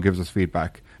 but no one gives us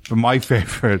feedback. But my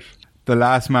favorite, The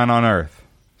Last Man on Earth.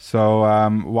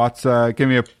 So give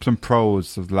me some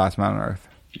pros of The Last Man on Earth.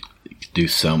 You can do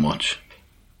so much.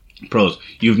 Pros.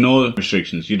 You've no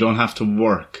restrictions. You don't have to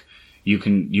work.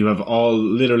 You have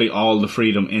literally all the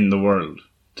freedom in the world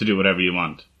to do whatever you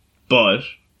want. But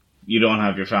you don't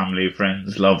have your family,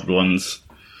 friends, loved ones,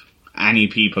 any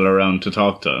people around to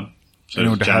talk to. So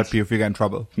Anyone to there's a chance- help you if you get in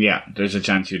trouble. Yeah, there's a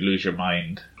chance you'd lose your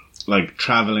mind. Like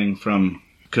traveling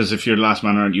because if you're the last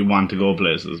man on earth, you want to go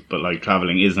places, but like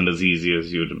traveling isn't as easy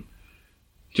as you'd.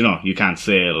 You know, you can't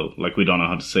sail. Like we don't know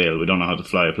how to sail. We don't know how to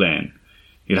fly a plane.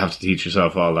 You'd have to teach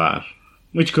yourself all that,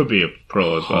 which could be a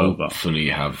pro as well. But Hopefully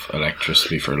you have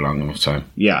electricity for a long enough time.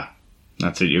 yeah,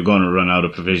 that's it. You're going to run out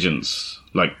of provisions.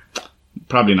 Like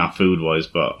probably not food wise,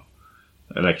 but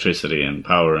electricity and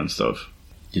power and stuff.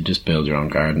 You'd just build your own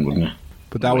garden, wouldn't you?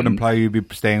 But that would imply you'd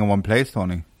be staying in one place,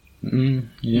 Tony.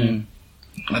 Yeah.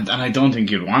 And I don't think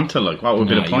you'd want to. Like, what would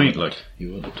be Nah, the point? You Like,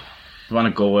 you wouldn't. you want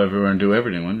to go everywhere and do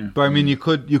everything, wouldn't you? But I mean, you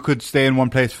could stay in one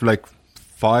place for like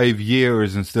 5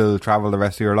 years and still travel the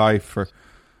rest of your life. Or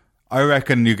I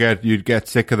reckon you'd get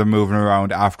sick of them moving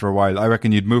around after a while. I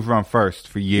reckon you'd move around first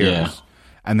for years,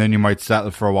 and then you might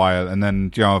settle for a while, and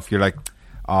then if you're like,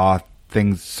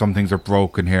 some things are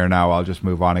broken here now, I'll just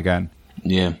move on again.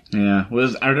 Yeah. Yeah.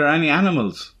 Are there any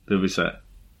animals? Did we say?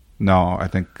 No, I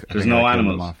think there's no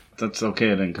animals. That's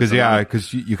okay then. Because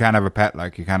you can't have a pet,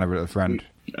 like you can't have a little friend.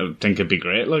 I think it'd be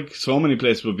great. Like, so many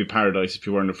places would be paradise if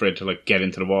you weren't afraid to like get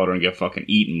into the water and get fucking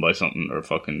eaten by something, or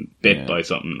fucking bit by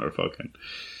something, or fucking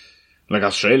like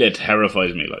Australia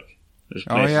terrifies me. Like, there's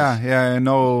places.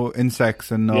 No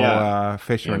insects and no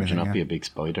fish or anything. Would you not be a big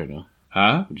spider, though?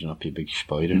 Huh? Would you not be a big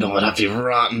spider? No, that'd be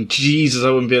rotten. Jesus, I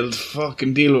wouldn't be able to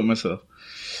fucking deal with myself.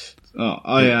 Oh,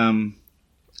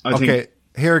 I think.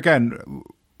 Here again,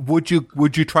 would you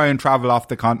try and travel off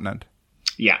the continent?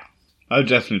 Yeah, I'd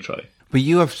definitely try. But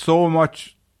you have so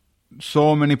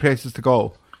many places to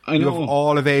go. I know. You have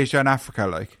all of Asia and Africa,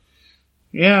 like.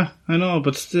 Yeah, I know,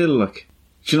 but still, like,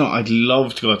 I'd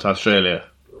love to go to Australia.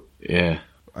 Yeah.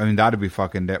 I mean, that'd be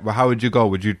fucking dead. Well, how would you go?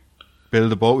 Would you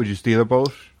build a boat? Would you steal a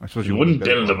boat? I suppose you wouldn't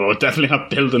build a boat. Definitely not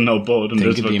building no boat. Think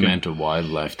of the amount of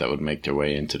wildlife that would make their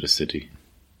way into the city.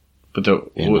 But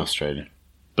in Australia.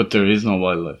 But there is no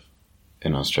wildlife.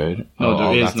 In Australia? No,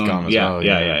 there is no. Gone as well.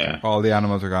 Yeah. All the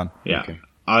animals are gone. Yeah. Okay.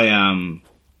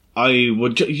 I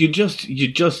would. You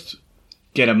just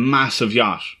get a massive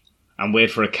yacht and wait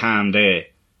for a calm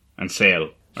day and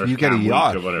sail. Or you get a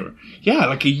yacht or whatever. Yeah,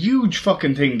 like a huge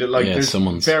fucking thing that like there's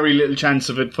very little chance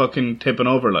of it fucking tipping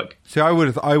over. Like, see, I would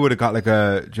have got like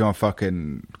a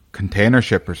fucking container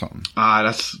ship or something.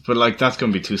 That's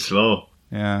gonna be too slow.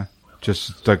 Yeah,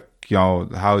 just like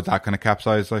how is that gonna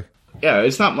capsize? Like, yeah,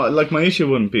 it's not my issue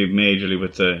wouldn't be majorly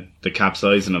with the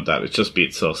capsizing of that. It's just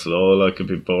being so slow. Like, it'd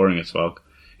be boring as fuck.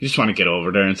 You just want to get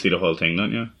over there and see the whole thing,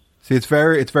 don't you? See, it's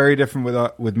very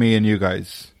different with me and you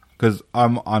guys. Because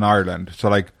I'm on Ireland, so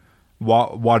like,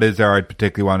 what is there I'd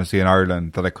particularly want to see in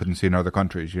Ireland that I couldn't see in other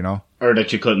countries, Or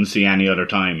that you couldn't see any other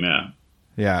time, yeah.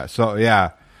 Yeah, so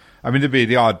yeah. I mean, there'd be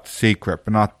the odd secret,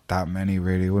 but not that many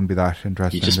really. It wouldn't be that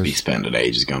interesting. You'd just be spending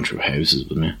ages going through houses,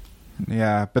 wouldn't you?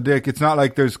 Yeah, but like, it's not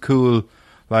like there's cool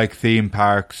like theme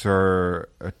parks or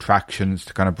attractions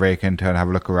to kind of break into and have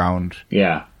a look around.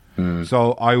 Yeah. Mm.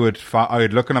 So I would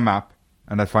look on a map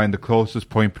and I'd find the closest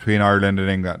point between Ireland and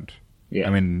England. Yeah. I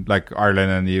mean, like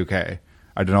Ireland and the UK.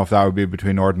 I don't know if that would be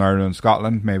between Northern Ireland and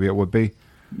Scotland. Maybe it would be.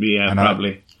 Yeah,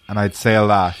 probably. I'd sail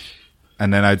that.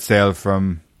 And then I'd sail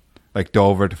from like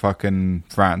Dover to fucking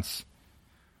France.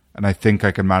 And I think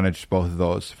I could manage both of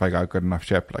those if I got a good enough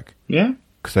ship. Like, yeah.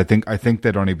 Because I think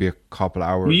they'd only be a couple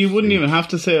hours. Well, you wouldn't even have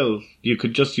to sail. You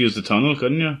could just use the tunnel,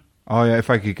 couldn't you? Oh, yeah, if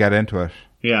I could get into it.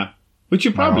 Yeah. Which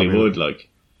you probably would, like.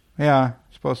 Yeah, I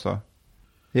suppose so.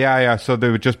 Yeah, so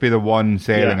there would just be the one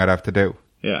sailing I'd have to do.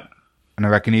 Yeah. And I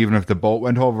reckon even if the boat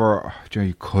went over,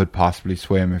 you could possibly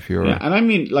swim if you were. Yeah, and I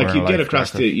mean, like, you'd get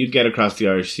across the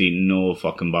Irish Sea, no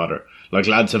fucking bother. Like,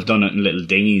 lads have done it in little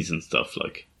dinghies and stuff,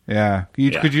 like. Yeah.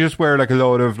 Could you just wear, like, a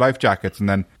load of life jackets, and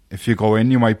then if you go in,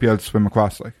 you might be able to swim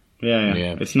across, like.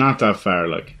 Yeah. It's not that far,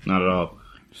 like, not at all.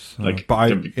 So, like,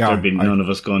 there'd be none of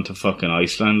us going to fucking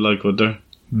Iceland, like, would there?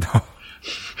 No.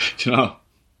 Do you know?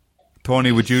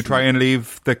 Tony, would you try and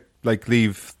leave the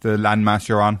landmass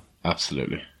you're on?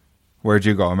 Absolutely. Where'd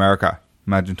you go? America?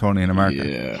 Imagine Tony in America.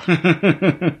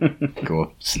 Yeah. Go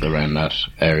up around that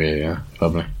area, yeah,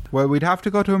 probably. Well, we'd have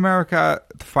to go to America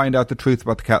to find out the truth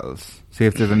about the kettles. See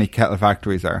if there's any kettle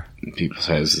factories there. People's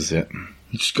houses, yeah.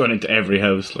 Just going into every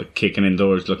house, like, kicking in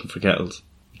doors looking for kettles.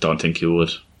 Don't think you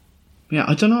would. Yeah,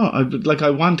 I don't know. I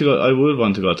would want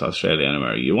to go to Australia and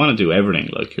America. You want to do everything.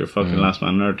 Like, you're fucking last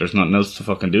man on earth. There's nothing else to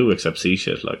fucking do except see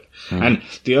shit. Like, and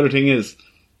the other thing is,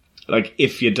 like,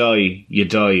 if you die, you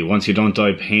die. Once you don't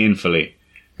die painfully,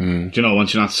 do you know?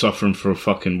 Once you're not suffering for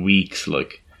fucking weeks,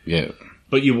 like, yeah.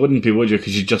 But you wouldn't be, would you?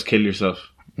 Because you'd just kill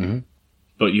yourself. Mm-hmm.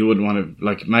 But you wouldn't want to.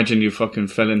 Like, imagine you fucking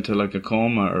fell into like a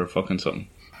coma or fucking something.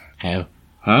 How?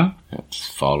 Huh?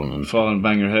 Just falling,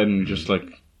 bang your head, and you're just like.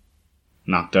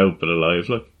 Knocked out but alive,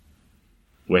 like.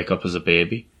 Wake up as a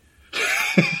baby.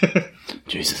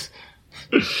 Jesus.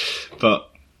 But,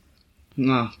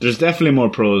 no, there's definitely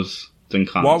more pros than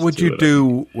cons. What would you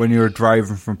do when you're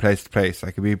driving from place to place?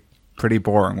 Like, it'd be pretty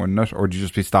boring, wouldn't it? Or would you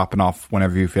just be stopping off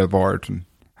whenever you feel bored and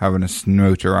having a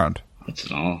snooch around? I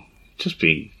don't know. Just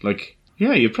be, like,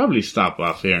 yeah, you'd probably stop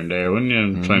off here and there, wouldn't you?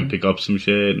 And try and pick up some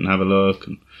shit and have a look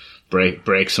and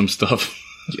break some stuff.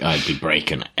 I'd be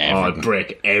breaking everything. I'd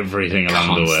break everything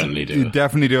along the way. You'd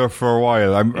definitely do it for a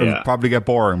while. I'd probably get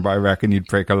boring, but I reckon you'd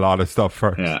break a lot of stuff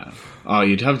first. Yeah. Oh,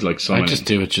 you'd have like so I'd many. just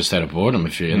do it just out of boredom.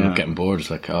 If you end up getting bored,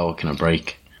 it's like, oh, can I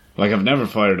break? Like, I've never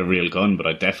fired a real gun, but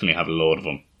I definitely have a load of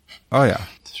them. Oh yeah,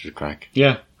 It's a crack.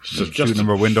 Yeah. So shooting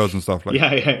over windows and stuff like.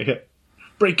 Yeah.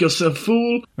 Break yourself,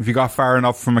 fool. If you got far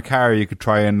enough from a car, you could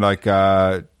try and like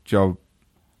shoot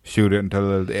it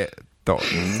until the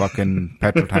fucking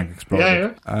petrol tank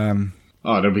exploded. Yeah.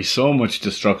 Oh, there'd be so much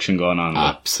destruction going on.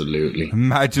 Absolutely.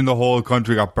 Imagine the whole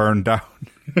country got burned down,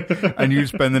 and you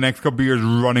spend the next couple of years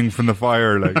running from the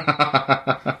fire. Like,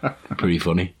 Pretty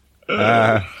funny.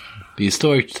 Be a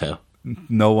story to tell.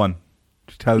 no one,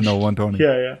 tell no one, Tony.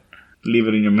 Yeah. Leave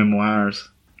it in your memoirs.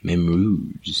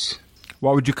 Memories.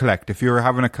 What would you collect if you were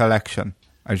having a collection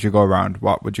as you go around?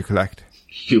 What would you collect?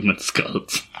 Human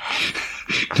skulls.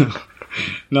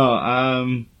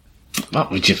 No,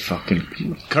 what would you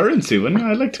fucking... Currency, wouldn't you?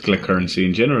 I'd like to collect currency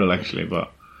in general, actually,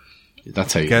 but...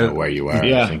 That's how you Get know it. where you are,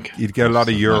 Yeah. I think. You'd get a lot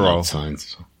of euro.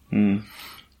 Signs.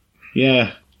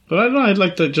 Yeah. But I don't know, I'd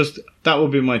like to just... That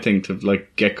would be my thing, to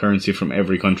like get currency from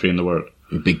every country in the world.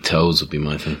 Big toes would be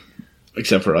my thing.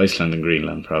 Except for Iceland and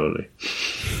Greenland, probably.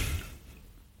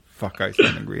 Fuck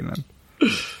Iceland and Greenland.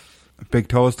 Big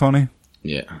toes, Tony?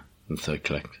 Yeah, that's how I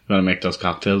collect. Gonna make those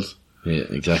cocktails. Yeah,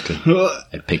 exactly.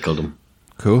 I pickled them.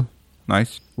 Cool.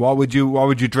 Nice. What would you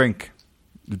drink?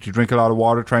 Would you drink a lot of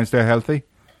water, try and stay healthy?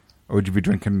 Or would you be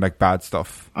drinking like bad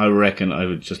stuff? I reckon I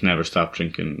would just never stop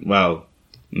drinking. Well,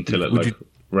 until it Would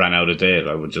ran out of date,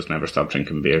 I would just never stop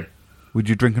drinking beer. Would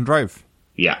you drink and drive?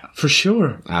 Yeah, for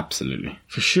sure. Absolutely.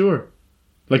 For sure.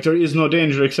 Like, there is no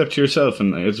danger except to yourself,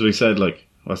 and as we said, like,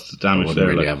 what's the I damage wouldn't there?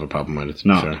 really Like, have a problem with it, to be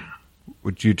No. fair.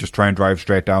 Would you just try and drive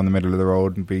straight down the middle of the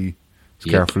road and be as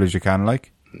Yep. careful as you can,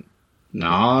 like?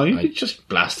 no, you'd be just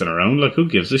blasting around, like, who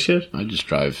gives a shit? I'd just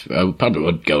drive. I probably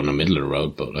would go in the middle of the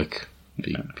road, but like,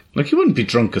 Like, you wouldn't be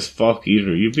drunk as fuck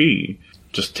either, you'd be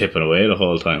just tipping away the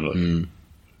whole time, like.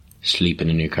 sleeping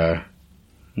in your car.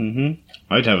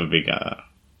 I'd have a big,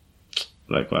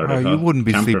 like, what are they Oh, you called? wouldn't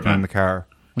be Camper sleeping van. in the car.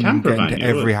 When Camper you get van, into you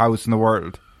every would. house in the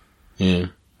world, Yeah.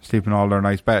 sleeping in all their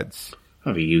nice beds. I'd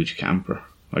have a huge camper.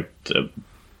 Like, the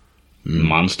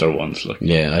monster ones, like.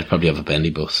 Yeah, I'd probably have a bendy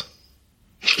bus.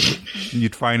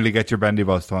 You'd finally get your bendy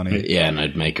bus, Tony. Yeah, and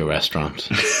I'd make a restaurant.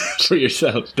 For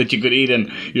yourself, that you could eat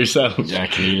in yourself. Yeah, I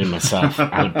can eat it myself.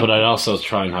 But I'd also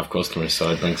try and have customers,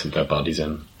 so I'd bring some dead bodies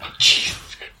in.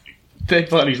 Dead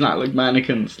bodies, not like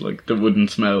mannequins, like, that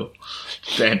wouldn't smell.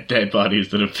 Dead bodies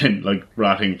that have been, like,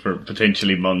 rotting for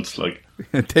potentially months, like.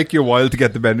 It'd take you a while to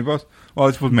get the bendy bus. Well,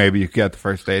 I suppose maybe you could get the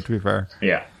first day, to be fair.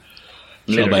 Yeah.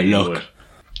 So Literally, by you luck. would.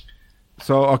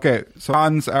 So, okay. So,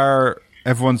 cons are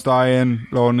everyone's dying,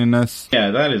 loneliness.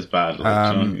 Yeah, that is bad.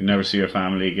 Like, you never see your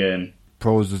family again.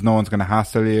 Pros is no one's going to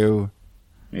hassle you.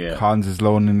 Yeah. Cons is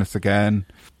loneliness again.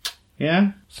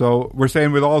 Yeah? So, we're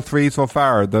saying with all three so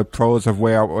far, the pros have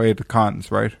way outweighed the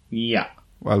cons, right? Yeah.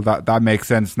 Well, that makes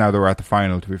sense now that we're at the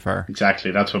final, to be fair.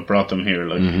 Exactly. That's what brought them here,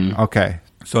 like. Okay.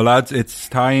 So, lads, it's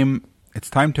time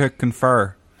to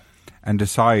confer and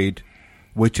decide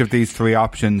which of these three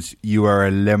options you are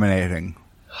eliminating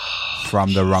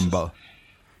from the Rumble.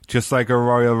 Just like a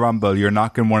Royal Rumble, you're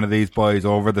knocking one of these boys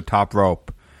over the top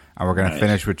rope, and we're going to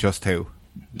finish with just two.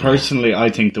 Personally, I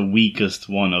think the weakest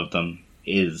one of them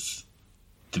is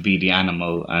to be the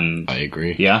animal, and I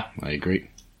agree. yeah, I agree.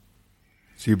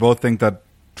 So you both think that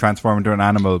transforming into an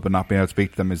animal but not being able to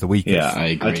speak to them is the weakest? yeah. I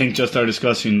agree. I think just our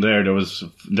discussion there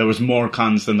was more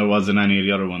cons than there was in any of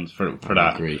the other ones for I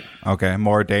that. agree. Okay,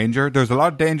 more danger. There's a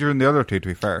lot of danger in the other two, to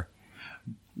be fair.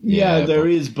 Yeah, Yeah, there but-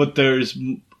 is, but there's.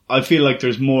 I feel like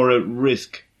there's more at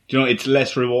risk. You know, it's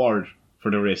less reward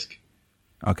for the risk.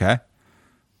 Okay.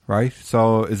 Right.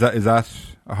 So is that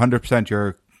 100%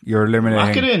 you're eliminating?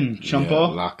 Lock it in, Yeah,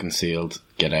 Chumpo. lock and sealed.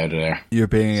 Get out of there. You're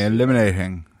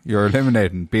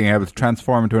eliminating being able to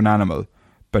transform into an animal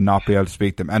but not be able to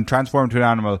speak to them, and transform into an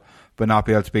animal but not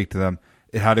be able to speak to them.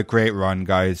 It had a great run,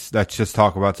 guys. Let's just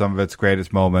talk about some of its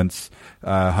greatest moments.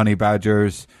 Honey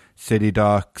badgers, city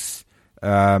ducks.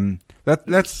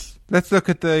 Let's look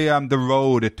at the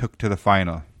road it took to the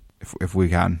final, if we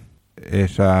can.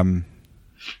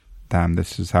 Damn,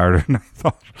 this is harder than I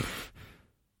thought.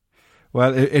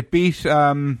 Well, it beat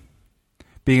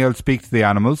being able to speak to the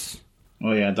animals.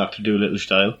 Oh yeah, Dr. Dolittle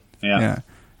style. Yeah.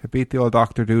 It beat the old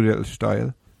Dr. Dolittle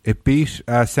style. It beat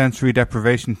sensory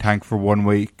deprivation tank for 1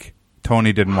 week.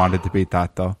 Tony didn't want it to beat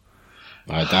that, though.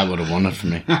 That would have won it for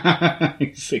me.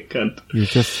 You sick cunt. You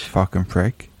just fucking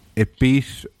prick. It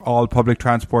beat all public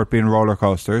transport being roller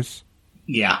coasters.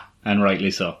 Yeah, and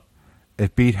rightly so.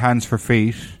 It beat hands for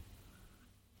feet.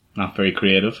 Not very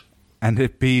creative. And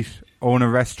it beat own a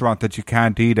restaurant that you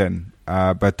can't eat in.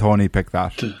 But Tony picked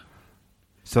that.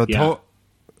 So, Yeah.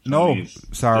 no, Tony's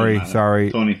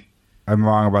sorry. Tony. I'm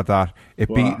wrong about that. It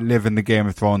What? beat live in the Game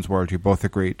of Thrones world. You both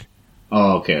agreed.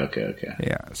 Oh, okay.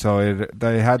 Yeah, so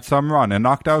they had some run and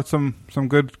knocked out some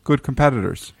good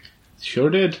competitors. Sure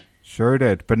did. Sure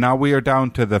did. But now we are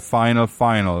down to the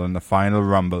final and the final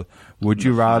rumble. Would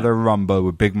you rather rumble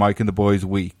with Big Mike and the boys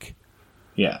weak?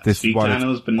 Yeah. This speak is what to it's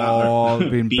animals, but all not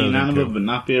been be an building animal, to. but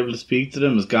not be able to speak to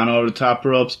them. Has gone over the top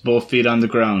ropes, both feet on the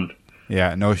ground.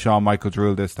 Yeah, no Shawn Michaels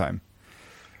rule this time.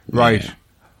 Right. Yeah.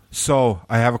 So,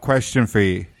 I have a question for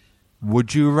you.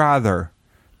 Would you rather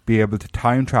be able to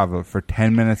time travel for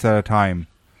 10 minutes at a time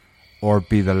or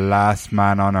be the last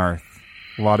man on Earth?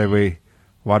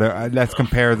 Let's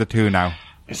compare the two now.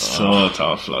 It's so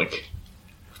tough, like.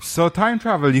 So time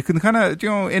travel, you can kind of,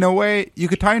 in a way, you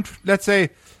could let's say,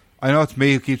 I know it's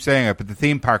me who keeps saying it, but the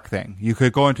theme park thing. You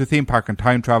could go into a theme park and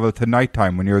time travel to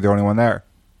nighttime when you're the only one there.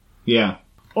 Yeah.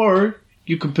 Or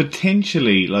you could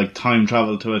potentially, like, time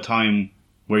travel to a time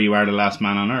where you are the last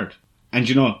man on Earth. And,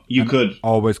 you could...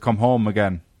 Always come home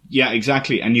again. Yeah,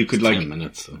 exactly. And you could, 10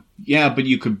 minutes, so. Yeah, but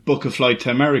you could book a flight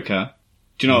to America,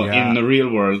 in the real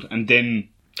world, and then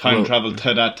time travel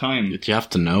to that time. You have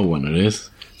to know when it is.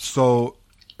 So...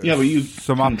 Yeah, but you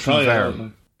some can options try there.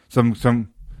 it.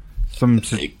 Some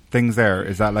things there.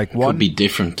 Is that like one? Could be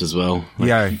different as well. Like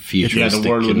Yeah. futuristic the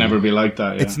world would and- never be like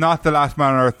that. Yeah. It's not the last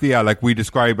man on Earth. Yeah, like we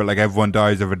describe it, like everyone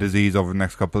dies of a disease over the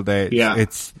next couple of days. Yeah.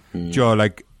 It's Joe.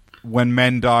 Like when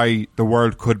men die, the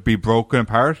world could be broken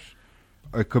apart.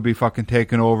 It could be fucking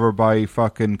taken over by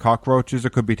fucking cockroaches.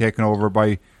 It could be taken over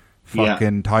by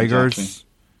fucking tigers. exactly.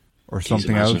 Or Jeez,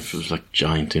 something imagine else. if it was like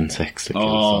giant insects that kill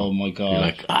Oh us. my god. You're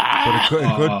like, ah! But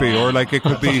it could be, or like it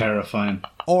could be, terrifying.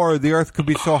 or the Earth could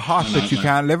be so hot that you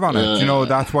can't live on it.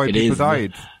 That's why It people is,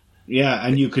 died. Yeah,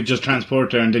 and you could just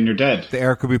transport there and then you're dead. The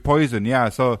air could be poison. Yeah,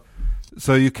 so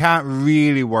you can't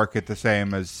really work it the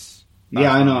same as.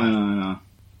 Yeah, I know.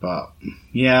 But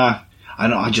yeah, I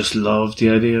know. I just love the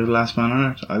idea of Last Man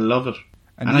on Earth. I love it,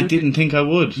 and I didn't think I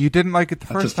would. You didn't like it the at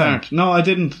the first time. start. No, I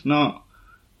didn't. No.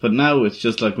 But now it's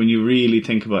just like when you really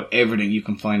think about everything you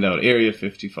can find out, Area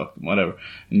 50, fucking whatever,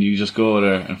 and you just go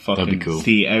there and That'd fucking be cool.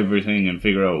 see everything and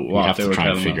figure out You what have they to were try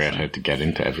and telling figure us. out how to get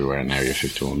into everywhere in Area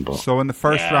 51, but So in the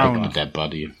first Yeah, a round, dead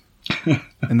body.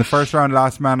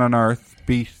 Last Man on Earth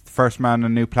beat First Man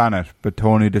on New Planet, but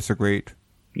Tony disagreed.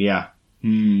 Yeah.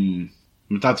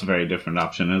 But that's a very different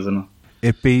option, isn't it?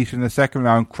 It beat in the second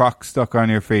round Croc Stuck on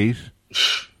Your Feet.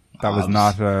 That was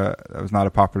not a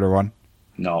popular one.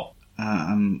 No.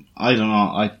 I don't know.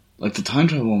 I like the time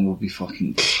travel one would be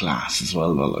fucking class as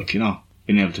well, though. Like,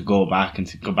 being able to go back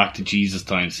to Jesus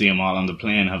time, see them all on the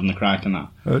plane having the crack and that.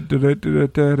 Yeah.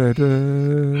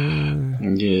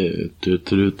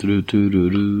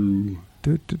 Do-do-do-do-do-do.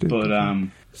 But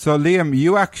So Liam,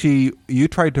 you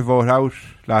tried to vote out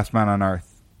Last Man on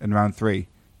Earth in round 3.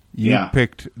 You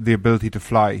picked the ability to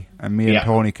fly, and me and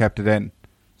Tony kept it in.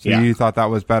 So you thought that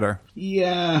was better.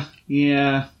 yeah.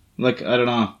 Like, I don't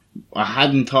know. I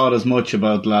hadn't thought as much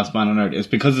about The Last Man on Earth. It's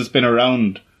because it's been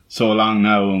around so long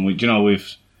now, and we've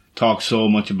talked so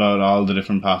much about all the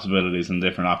different possibilities and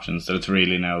different options that it's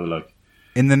really now like.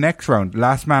 In the next round,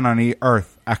 Last Man on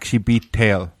Earth actually beat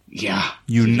Tail. Yeah.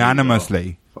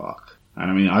 Unanimously. Fuck. And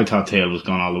I mean, I thought Tail was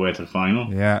going all the way to the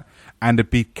final. Yeah. And it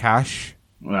beat Cash.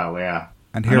 Well, yeah.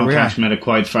 And I here know we Cash are. made it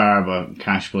quite far, but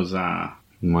Cash was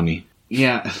Money.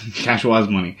 yeah, Cash was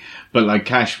money, but like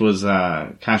Cash was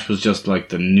just like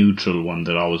the neutral one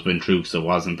that always went through because it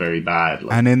wasn't very bad.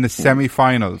 Like, And in the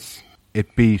semi-finals,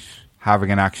 it beat having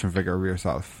an action figure of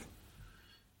yourself.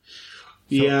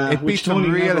 yeah, it beat which some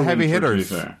Tony real never heavy went for, to be hitters.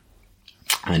 fair.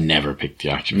 I never picked the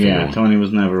action figure Yeah, one. Tony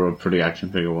was never up for the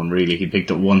action figure one. Really, he picked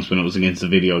it once when it was against a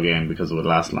video game because it would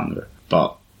last longer.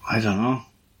 But I don't know,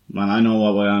 man. I know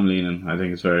what way I'm leaning. I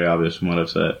think it's very obvious from what I've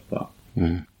said. But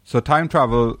So time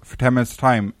travel for 10 minutes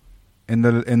time in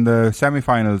the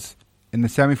semi-finals. In the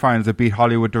semi-finals, it beat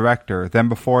Hollywood Director. Then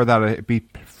before that, it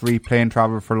beat Free Plane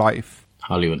Travel for Life.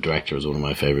 Hollywood Director is one of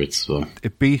my favourites. So.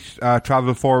 It beat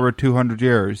Travel Forward 200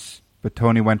 Years, but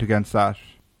Tony went against that.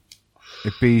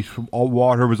 It beat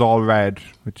Water Was All Red,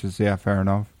 which is, fair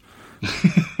enough.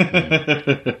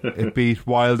 It beat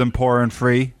Wild and Poor and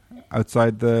Free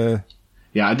outside the...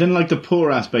 yeah, I didn't like the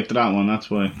poor aspect of that one. That's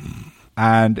why.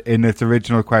 And in its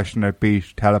original question, it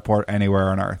beat Teleport Anywhere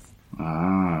on Earth.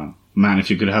 Ah, man, if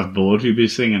you could have both, you'd be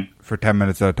singing. For 10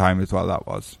 minutes at a time as well, that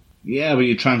was. Yeah, but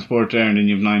you transport there and then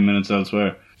you have 9 minutes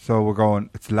elsewhere. So we're going,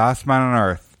 it's Last Man on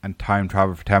Earth and time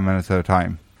travel for 10 minutes at a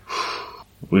time.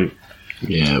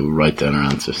 Yeah, we'll write down our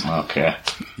answers. Okay.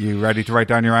 You ready to write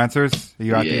down your answers? Are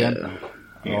you at the end?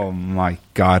 Yeah. Oh my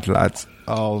God, lads.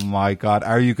 Oh my God.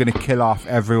 Are you going to kill off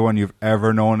everyone you've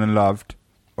ever known and loved?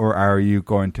 Or are you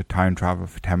going to time travel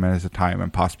for 10 minutes at a time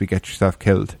and possibly get yourself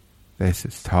killed? This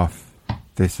is tough.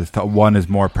 One is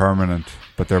more permanent,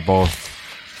 but they're both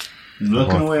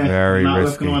Looking away. very Not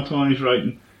risky. looking at what Tony's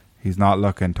writing. He's not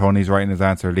looking. Tony's writing his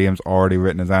answer. Liam's already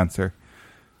written his answer.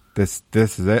 This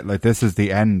is it. Like, this is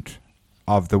the end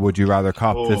of the Would You Rather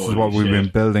Cup. This is what Holy we've been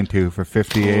shit. building to for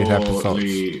 58 episodes.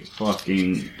 Holy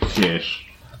fucking shit.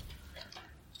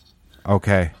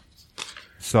 Okay.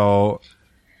 So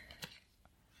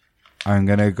I'm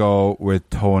going to go with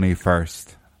Tony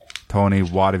first. Tony,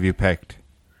 what have you picked?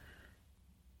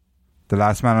 The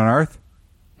Last Man on Earth?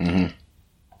 Mm-hmm.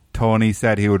 Tony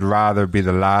said he would rather be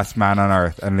the last man on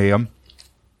Earth. And Liam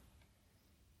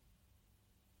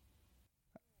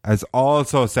has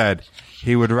also said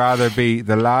he would rather be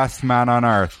the last man on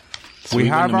Earth. So we we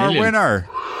win have a our million. winner.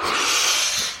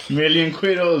 Million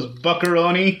quiddos,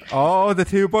 Buckaroni. Oh, the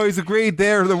two boys agreed.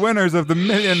 They're the winners of the $1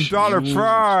 million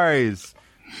prize.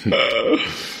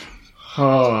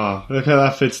 Oh, look how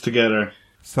that fits together.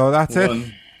 So that's it.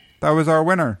 One. That was our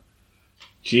winner.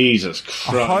 Jesus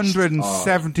Christ.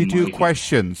 172 almighty.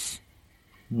 questions.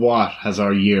 What has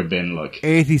our year been like?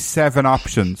 87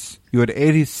 options. You had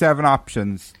 87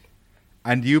 options.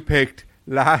 And you picked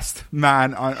Last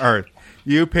Man on Earth.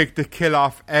 You picked to kill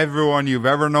off everyone you've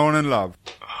ever known and loved.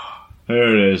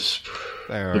 There it is.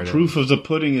 There The it is. proof of the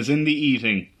pudding is in the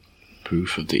eating.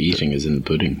 Proof of the eating is in the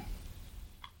pudding.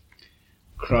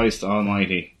 Christ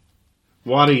almighty.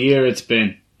 What a year it's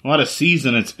been. What a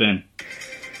season it's been.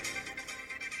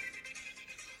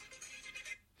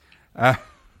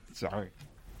 Sorry.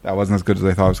 That wasn't as good as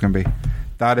I thought it was going to be.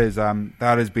 That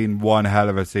has been one hell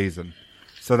of a season.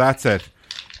 So that's it.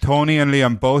 Tony and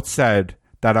Liam both said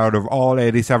that out of all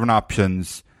 87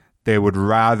 options, they would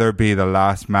rather be the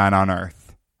last man on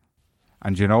Earth.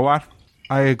 And you know what?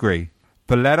 I agree.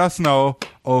 But let us know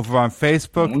over on No one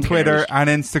Facebook, Twitter, cares. and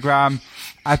Instagram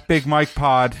at Big Mike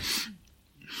Pod.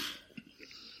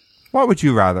 What would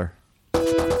you rather?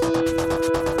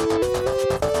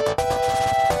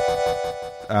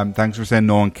 Thanks for saying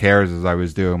no one cares as I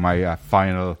was doing my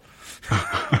final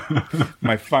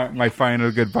my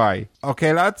final goodbye.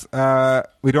 Okay, lads.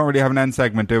 We don't really have an end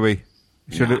segment, do we?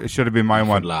 It should have been my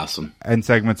one. Last one. End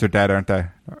segments are dead, aren't they?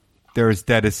 They're as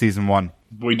dead as season 1.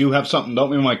 We do have something, don't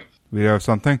we, Mike? We have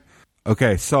something.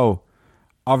 Okay, so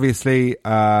obviously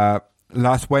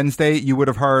last Wednesday you would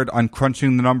have heard on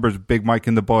Crunching the Numbers, Big Mike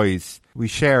and the Boys. We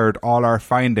shared all our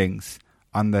findings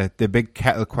on the big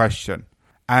kettle question.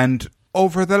 And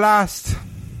over the last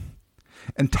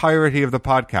entirety of the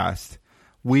podcast,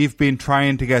 we've been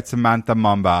trying to get Samantha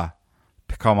Mumba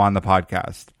to come on the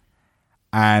podcast.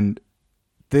 And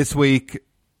this week,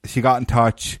 she got in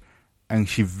touch and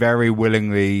she very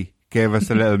willingly gave us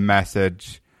a little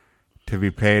message to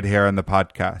be played here on the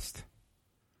podcast.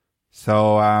 So,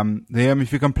 Liam,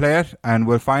 if you can play it, and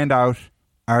we'll find out,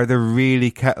 are there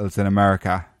really kettles in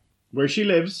America? Where she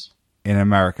lives. In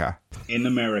America. In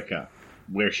America.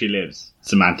 Where she lives.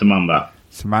 Samantha Mumba.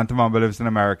 Samantha Mumba lives in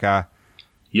America.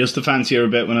 Used to fancy her a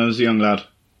bit when I was a young lad.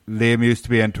 Liam used to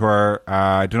be into her.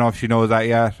 I don't know if she knows that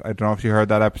yet. I don't know if she heard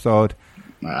that episode.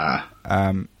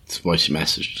 That's why she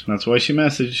messaged. That's why she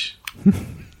messaged.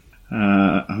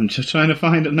 I'm just trying to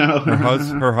find it now.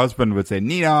 Her husband would say,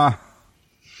 Nina.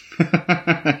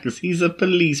 Because he's a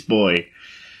police boy.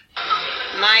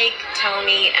 Mike,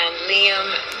 Tony, and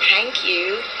Liam, thank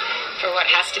you for what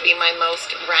has to be my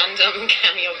most random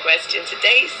cameo question to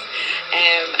date.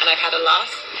 And I've had a lot.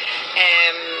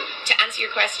 To answer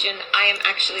your question, I am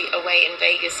actually away in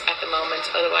Vegas at the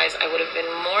moment. Otherwise, I would have been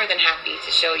more than happy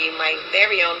to show you my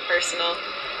very own personal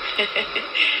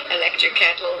electric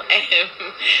kettle.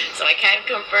 So I can't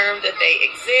confirm that they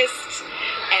exist.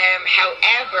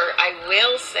 However, I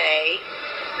will say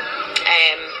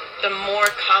the more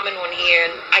common one here,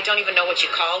 and I don't even know what you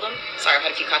call them. Sorry, I've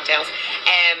had a few cocktails.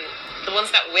 The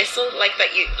ones that whistle, like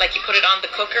you put it on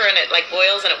the cooker and it like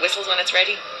boils and it whistles when it's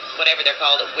ready. Whatever they're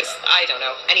called, I don't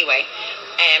know. Anyway,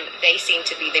 they seem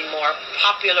to be the more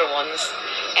popular ones.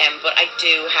 But I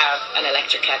do have an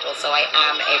electric kettle, so I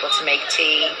am able to make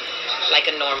tea like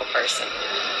a normal person.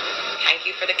 Thank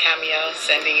you for the cameo.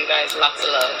 Sending you guys lots of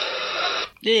love.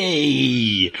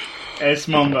 Yay! Es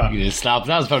Mumba. You just slapped.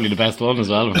 That was probably the best one as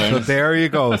well. in So fairness. there you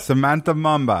go. Samantha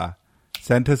Mumba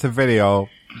sent us a video,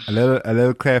 a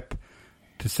little clip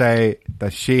to say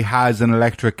that she has an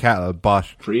electric kettle, but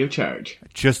Free of charge.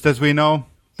 just as we know,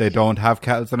 they don't have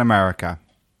kettles in America.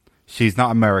 She's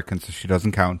not American, so she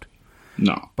doesn't count.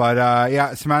 No. But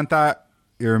yeah, Samantha,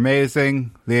 you're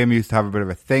amazing. Liam used to have a bit of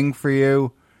a thing for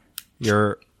you.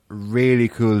 You're a really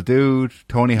cool dude.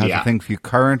 Tony has Yeah. a thing for you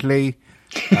currently.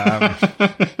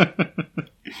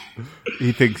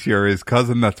 He thinks you're his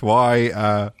cousin, that's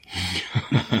why.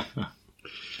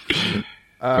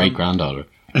 Great granddaughter.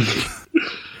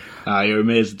 You're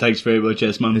amazing. Thanks very much,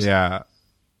 yes, mums. Yeah,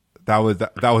 that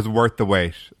was worth the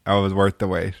wait. That was worth the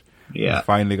wait. Yeah. We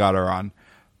finally got her on.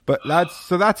 But lads,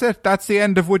 so that's it. That's the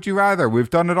end of Would You Rather. We've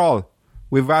done it all.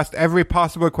 We've asked every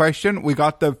possible question. We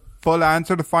got the full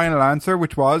answer, the final answer,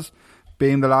 which was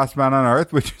being the last man on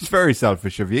Earth, which is very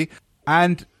selfish of you.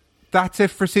 And that's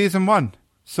it for season 1.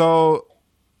 So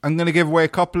I'm going to give away a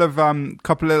couple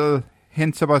little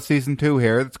hints about season 2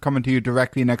 here. That's coming to you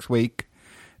directly next week.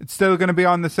 It's still going to be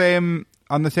on the same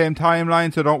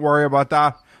timeline, so don't worry about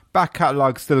that. Back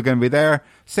catalogue's still going to be there.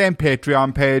 Same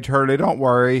Patreon page, Hurley, don't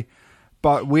worry.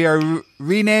 But we are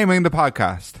renaming the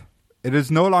podcast. It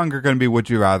is no longer going to be Would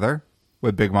You Rather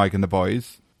with Big Mike and the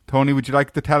boys. Tony, would you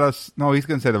like to tell us? No, he's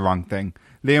going to say the wrong thing.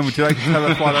 Liam, would you like to tell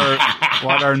us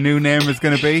what our new name is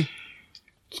going to be?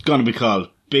 It's going to be called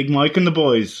Big Mike and the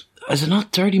Boys. Is it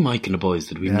not Dirty Mike and the Boys?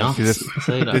 Did we not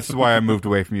say that? This is why I moved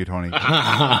away from you, Tony.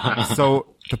 So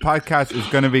the podcast is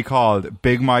going to be called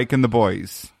Big Mike and the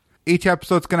Boys. Each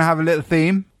episode's going to have a little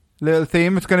theme.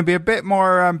 It's going to be a bit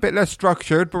more, a bit less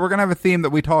structured, but we're going to have a theme that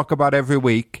we talk about every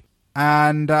week.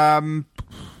 And,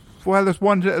 well, there's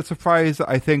one little surprise that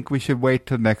I think we should wait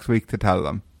till next week to tell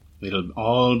them. It'll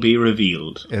all be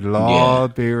revealed. It'll all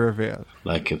be revealed.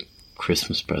 Like a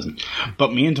Christmas present.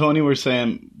 But me and Tony were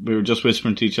saying, we were just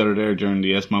whispering to each other there during the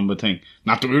Yes Mamba thing.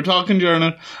 Not that we were talking during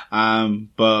it,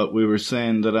 but we were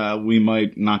saying that we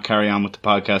might not carry on with the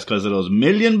podcast because of those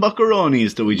 $1,000,000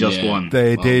 buckaronis that we just won.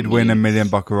 They did win $1,000,000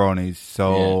 buckaronis,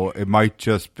 so it might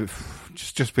just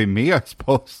be me, I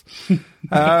suppose.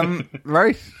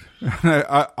 Right?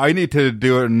 I need to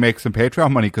do it and make some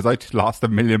Patreon money because I just lost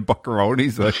 $1,000,000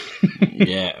 buckaronis.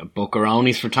 Yeah,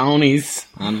 buckaronis for Tonys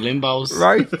and limbos.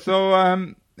 Right,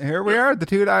 so here we are. The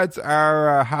two lads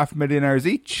are half millionaires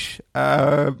each.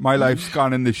 My life's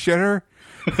gone in the shitter.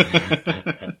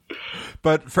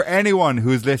 But for anyone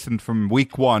who's listened from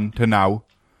week 1 to now,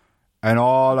 and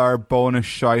all our bonus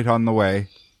shite on the way,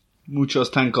 Muchos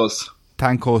tancos.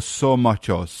 Tancos so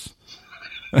muchos.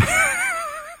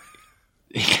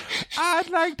 I'd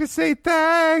like to say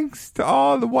thanks to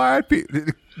all the white people.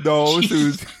 Those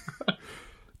who's...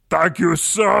 Thank you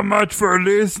so much for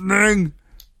listening.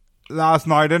 Last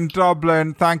night in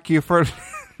Dublin, thank you for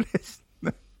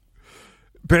listening.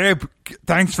 Babe,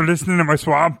 thanks for listening to my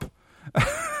swamp.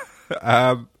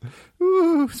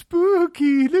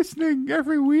 Spooky listening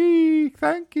every week.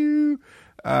 Thank you.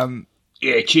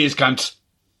 Yeah, cheers, cunt.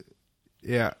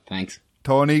 Yeah. Thanks.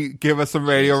 Tony, give us some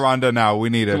Radio Ronda now. We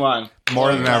need it. Come on.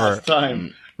 More than ever.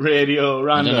 Time. Radio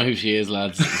Ronda. I don't know who she is,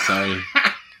 lads. Sorry.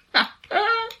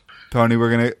 Tony,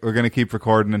 we're gonna keep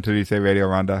recording until you say Radio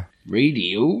Ronda.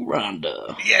 Radio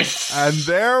Ronda. Yes. And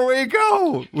there we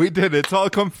go. We did it. It's all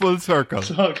come full circle.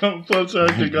 It's all come full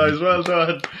circle, guys. Well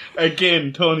done.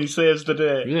 Again, Tony saves the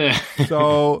day. Yeah.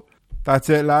 So that's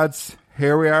it, lads.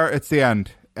 Here we are. It's the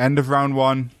end. End of round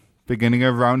 1. Beginning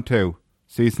of round 2.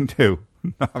 Season 2.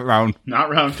 Not round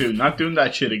 2. Not doing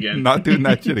that shit again. Not doing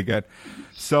that shit again.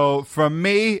 So from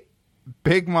me,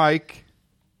 Big Mike,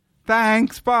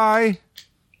 thanks. Bye.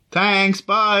 Thanks.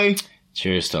 Bye.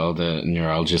 Cheers to all the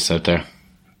neurologists out there.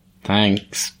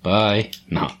 Thanks. Bye.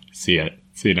 No. See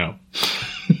you now.